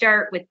you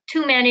start with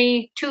too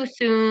many too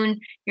soon,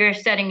 you're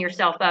setting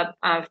yourself up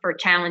for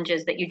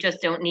challenges that you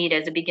just don't need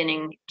as a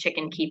beginning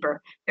chicken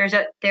keeper.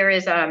 There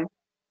is a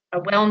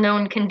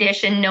well-known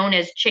condition known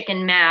as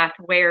chicken math,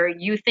 where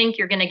you think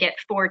you're going to get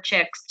 4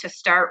 chicks to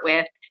start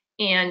with,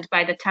 and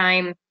by the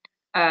time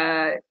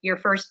your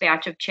first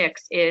batch of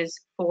chicks is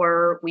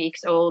 4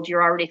 weeks old,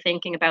 you're already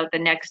thinking about the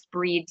next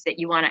breeds that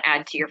you want to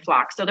add to your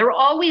flock. So there will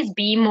always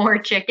be more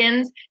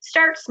chickens.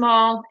 Start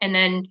small and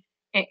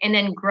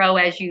then grow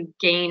as you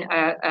gain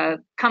a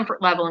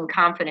comfort level and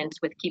confidence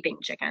with keeping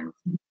chickens.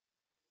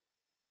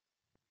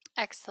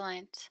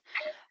 Excellent.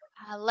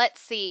 Let's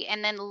see.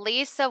 And then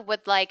Lisa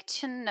would like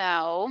to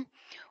know,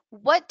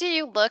 what do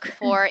you look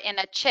for in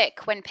a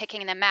chick when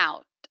picking them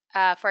out?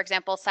 For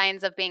example,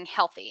 signs of being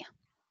healthy.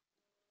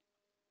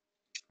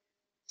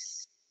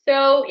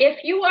 So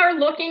if you are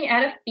looking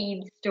at a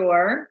feed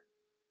store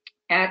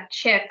at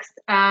chicks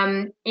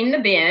in the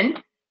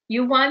bin,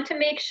 you want to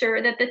make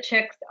sure that the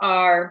chicks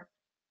are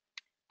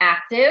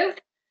active.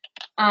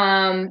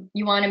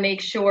 You want to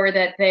make sure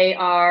that they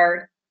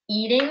are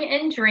eating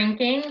and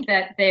drinking,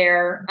 that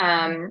they're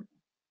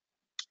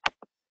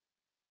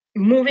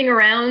moving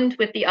around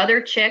with the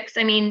other chicks.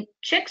 I mean,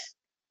 chicks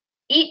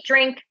eat,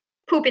 drink,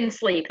 poop, and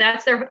sleep.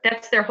 That's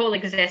their whole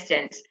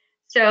existence.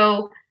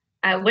 So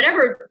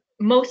whatever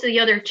most of the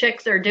other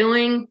chicks are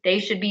doing, they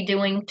should be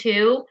doing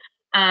too.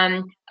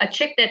 A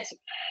chick that's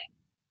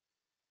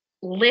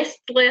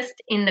listless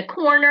in the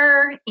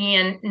corner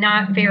and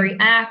not very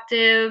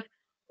active,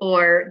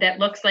 or that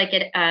looks like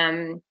it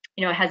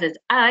has its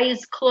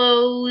eyes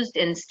closed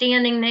and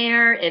standing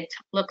there, it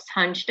looks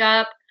hunched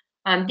up.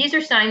 These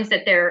are signs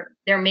that there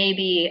may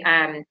be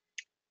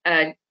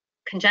a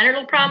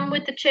congenital problem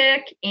with the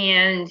chick,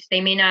 and they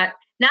may not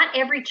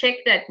every chick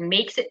that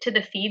makes it to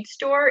the feed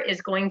store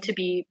is going to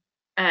be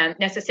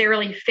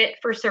necessarily fit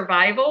for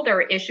survival. There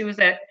are issues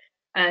that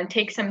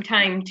take some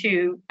time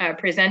to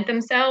present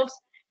themselves.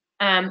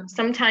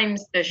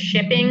 Sometimes the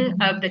shipping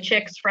of the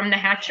chicks from the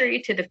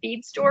hatchery to the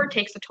feed store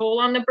takes a toll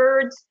on the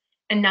birds,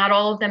 and not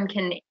all of them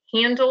can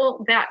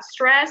handle that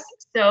stress.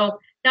 So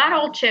not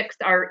all chicks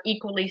are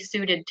equally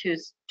suited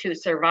to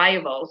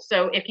survival.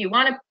 So if you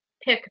want to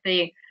pick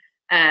the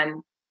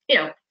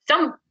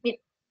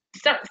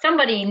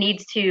somebody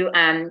needs to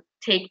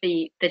take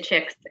the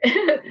chicks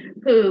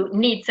who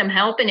need some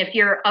help. And if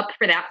you're up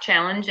for that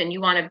challenge and you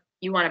want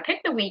to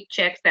pick the weak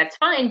chicks, that's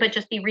fine, but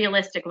just be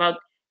realistic about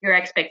your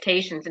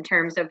expectations in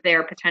terms of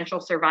their potential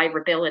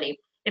survivability.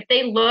 If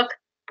they look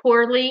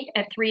poorly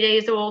at 3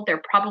 days old,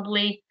 they're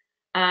probably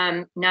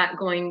not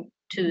going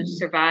to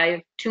survive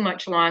too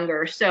much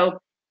longer. So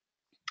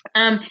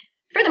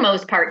for the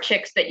most part,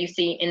 chicks that you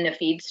see in the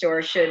feed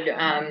store should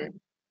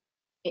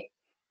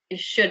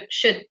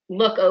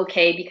look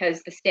okay,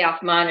 because the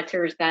staff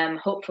monitors them,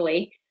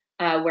 hopefully,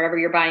 wherever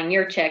you're buying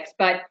your chicks.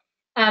 But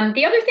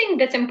the other thing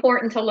that's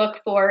important to look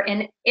for,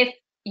 and if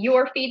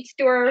your feed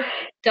store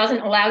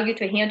doesn't allow you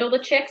to handle the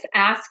chicks,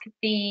 ask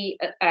the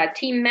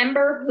team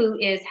member who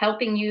is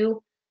helping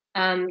you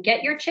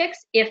get your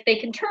chicks if they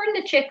can turn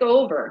the chick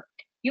over.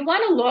 You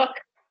want to look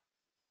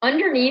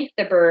underneath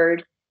the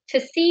bird to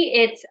see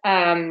its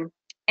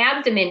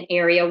abdomen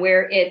area,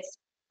 where its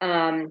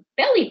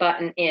belly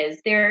button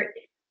is. There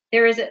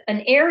is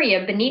an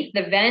area beneath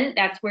the vent.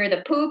 That's where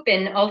the poop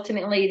and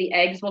ultimately the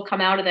eggs will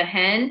come out of the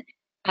hen.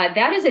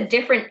 That is a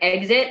different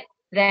exit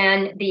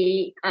than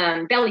the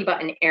belly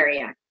button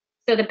area.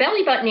 So the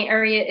belly button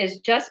area is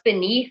just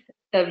beneath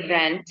the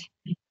vent,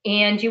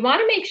 and you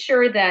want to make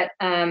sure that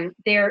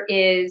there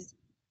is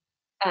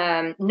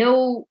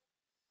no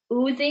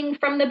oozing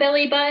from the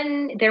belly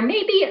button. There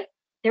may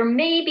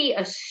be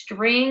a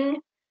string,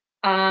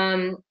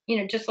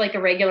 just like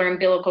a regular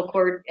umbilical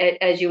cord,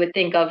 as you would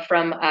think of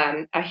from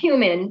a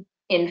human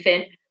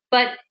infant,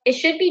 but it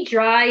should be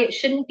dry. It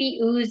shouldn't be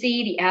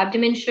oozy. The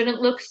abdomen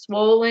shouldn't look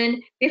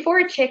swollen. Before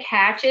a chick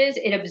hatches,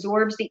 it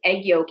absorbs the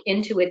egg yolk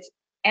into its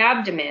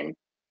abdomen,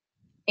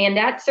 and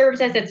that serves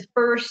as its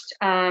first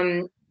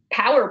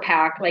power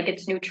pack, like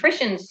its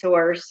nutrition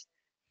source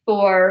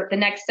for the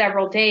next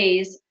several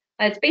days.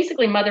 It's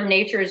basically Mother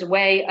Nature's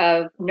way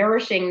of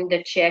nourishing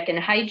the chick and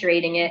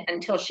hydrating it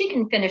until she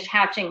can finish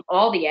hatching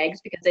all the eggs,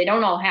 because they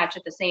don't all hatch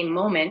at the same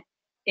moment.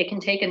 It can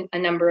take a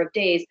number of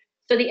days.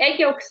 So the egg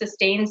yolk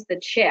sustains the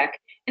chick.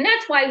 And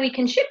that's why we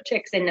can ship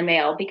chicks in the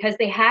mail, because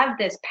they have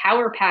this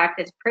power pack,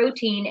 this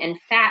protein and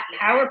fat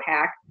power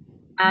pack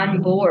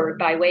on board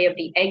by way of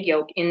the egg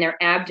yolk in their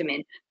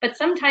abdomen. But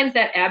sometimes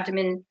that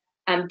abdomen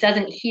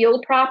doesn't heal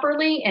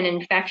properly, and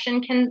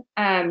infection can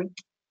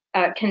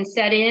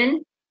set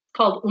in,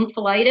 called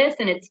omphalitis,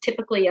 and it's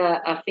typically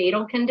a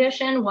fatal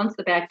condition once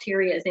the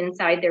bacteria is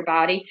inside their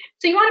body.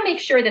 So you want to make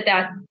sure that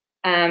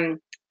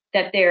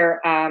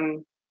their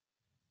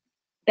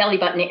belly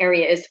button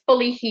area is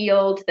fully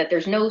healed, that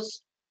there's no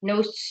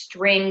no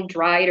string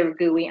dried or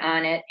gooey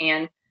on it,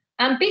 and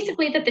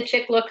basically that the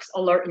chick looks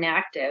alert and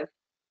active.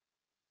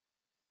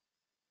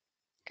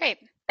 Great.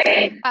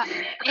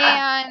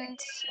 And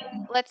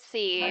let's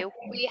see,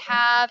 we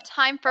have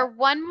time for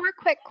one more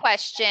quick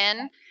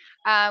question.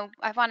 I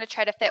want to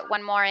try to fit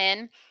one more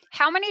in.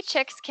 How many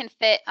chicks can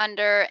fit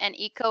under an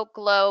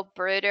EcoGlow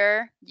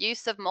brooder?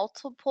 Use of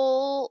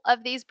multiple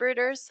of these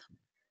brooders?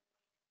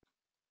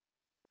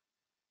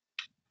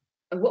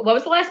 What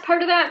was the last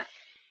part of that?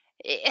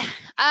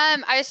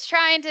 I was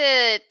trying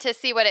to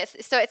see what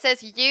it's, so it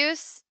says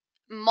use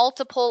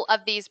multiple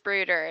of these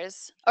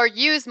brooders, or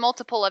use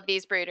multiple of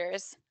these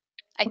brooders,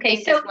 I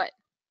think is what.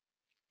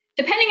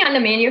 Depending on the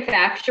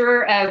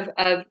manufacturer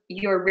of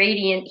your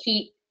radiant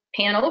heat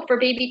panel for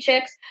baby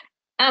chicks,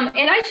 and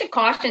I should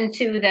caution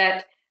too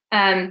that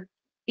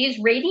these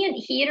radiant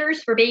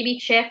heaters for baby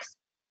chicks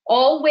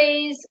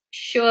always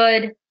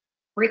should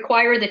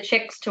require the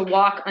chicks to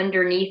walk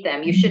underneath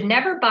them. You should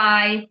never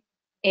buy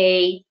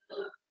a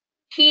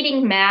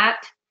heating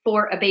mat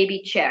for a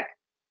baby chick.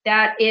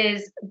 That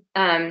is,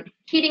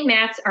 heating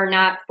mats are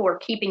not for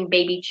keeping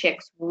baby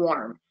chicks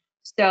warm.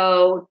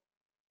 So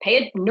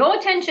pay no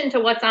attention to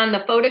what's on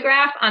the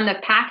photograph, on the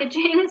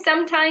packaging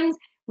sometimes.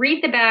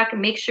 Read the back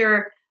and make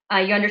sure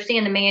you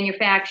understand the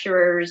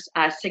manufacturer's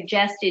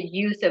suggested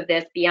use of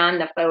this beyond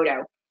the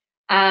photo.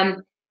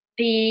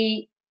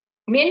 The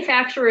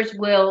manufacturers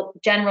will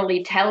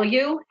generally tell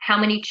you how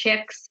many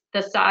chicks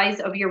the size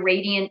of your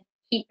radiant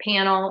heat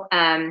panel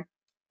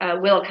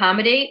will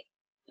accommodate.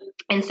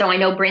 And so I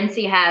know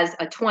Brincy has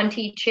a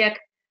 20 chick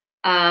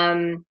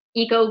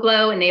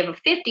EcoGlow, and they have a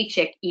 50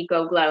 chick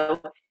EcoGlow.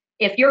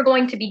 If you're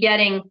going to be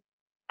getting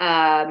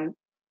 30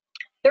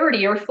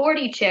 or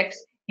 40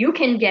 chicks, you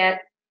can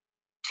get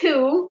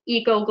 2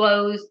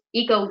 EcoGlow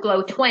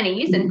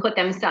 20s and put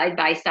them side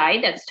by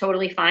side. That's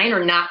totally fine,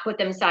 or not put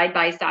them side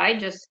by side,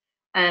 just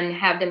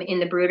have them in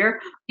the brooder.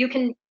 You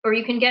can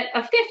get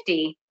a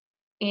 50,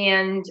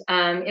 and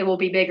it will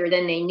be bigger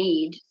than they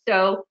need.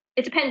 So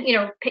it depends,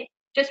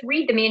 just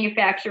read the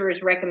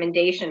manufacturer's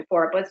recommendation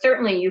for it, but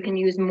certainly you can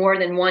use more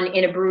than one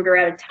in a brooder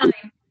at a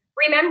time,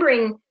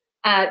 remembering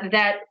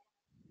that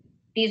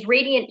these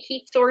radiant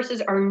heat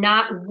sources are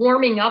not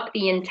warming up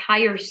the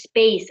entire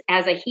space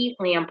as a heat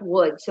lamp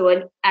would. So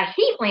a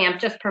heat lamp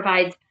just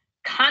provides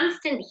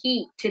constant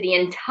heat to the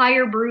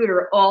entire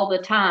brooder all the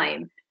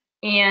time.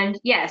 And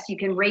yes, you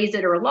can raise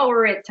it or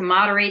lower it to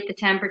moderate the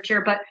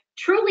temperature, but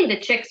truly the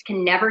chicks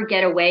can never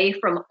get away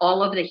from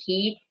all of the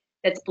heat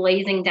that's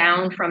blazing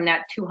down from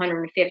that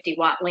 250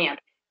 watt lamp.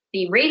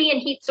 The radiant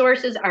heat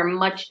sources are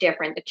much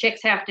different. The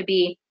chicks have to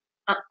be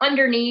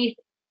underneath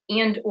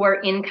and or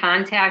in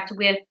contact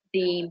with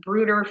the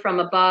brooder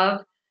from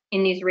above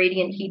in these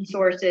radiant heat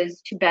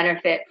sources to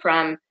benefit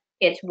from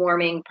its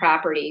warming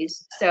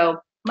properties.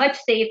 So much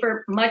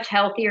safer, much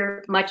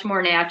healthier, much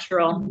more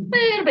natural, a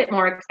little bit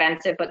more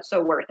expensive, but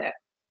so worth it.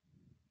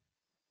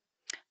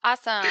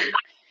 Awesome.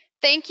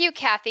 Thank you,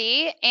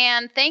 Kathy,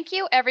 and thank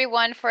you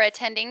everyone for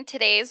attending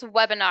today's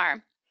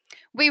webinar.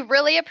 We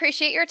really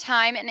appreciate your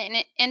time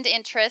and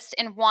interest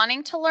in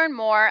wanting to learn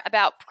more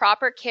about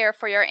proper care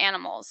for your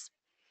animals.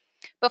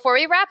 Before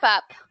we wrap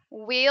up,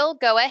 we'll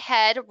go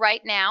ahead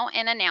right now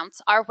and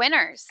announce our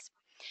winners.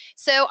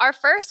 So our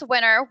first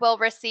winner will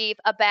receive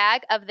a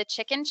bag of the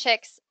Chicken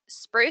Chicks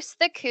Spruce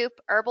the Coop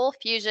Herbal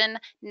Fusion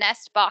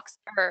Nest Box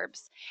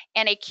Herbs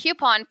and a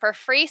coupon for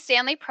free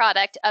Standlee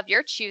product of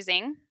your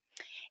choosing.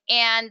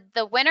 And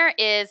the winner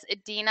is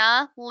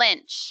Dina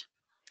Lynch.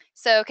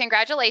 So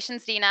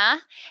congratulations,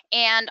 Dina.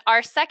 And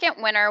our second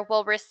winner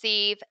will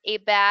receive a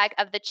bag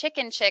of the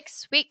Chicken Chicks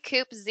Sweet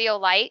Coop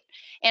Zeolite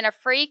and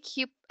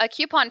a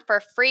coupon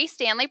for free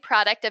Standlee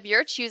product of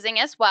your choosing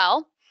as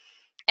well.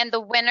 And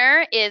the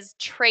winner is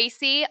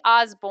Tracy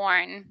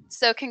Osborne.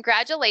 So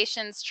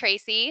congratulations,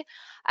 Tracy.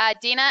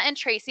 Dina and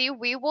Tracy,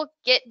 we will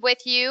get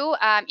with you,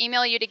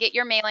 email you to get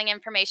your mailing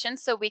information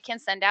so we can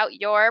send out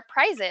your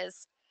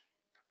prizes.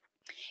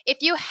 If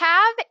you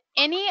have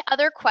any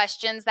other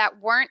questions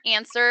that weren't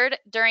answered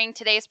during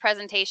today's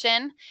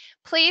presentation,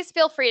 please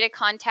feel free to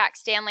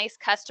contact Standlee's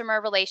customer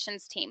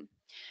relations team.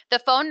 The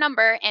phone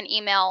number and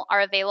email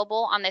are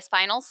available on this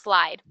final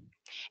slide.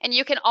 And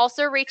you can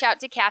also reach out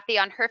to Kathy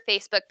on her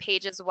Facebook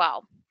page as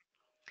well.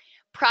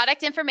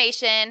 Product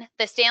information,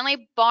 the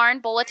Standlee Barn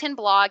Bulletin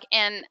blog,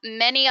 and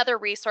many other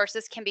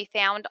resources can be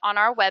found on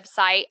our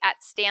website at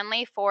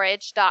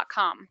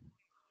standleeforage.com.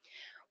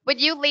 When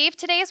you leave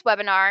today's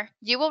webinar,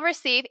 you will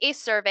receive a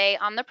survey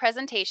on the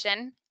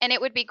presentation, and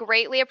it would be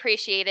greatly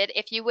appreciated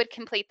if you would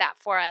complete that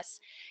for us.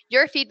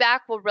 Your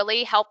feedback will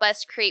really help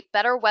us create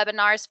better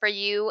webinars for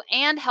you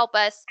and help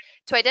us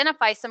to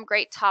identify some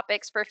great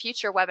topics for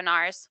future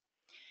webinars.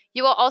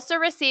 You will also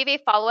receive a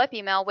follow-up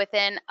email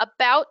within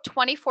about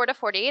 24 to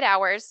 48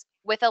 hours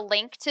with a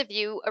link to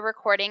view a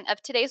recording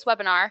of today's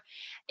webinar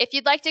if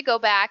you'd like to go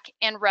back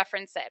and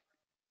reference it.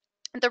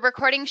 The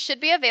recording should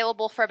be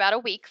available for about a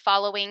week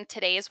following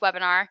today's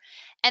webinar,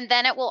 and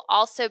then it will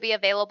also be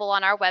available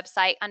on our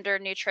website under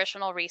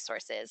nutritional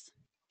resources.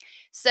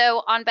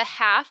 So on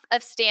behalf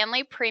of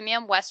Standlee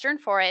Premium Western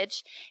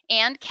Forage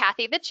and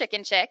Kathy the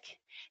Chicken Chick,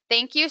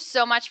 thank you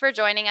so much for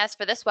joining us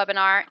for this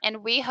webinar,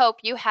 and we hope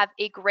you have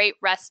a great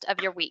rest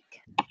of your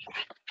week.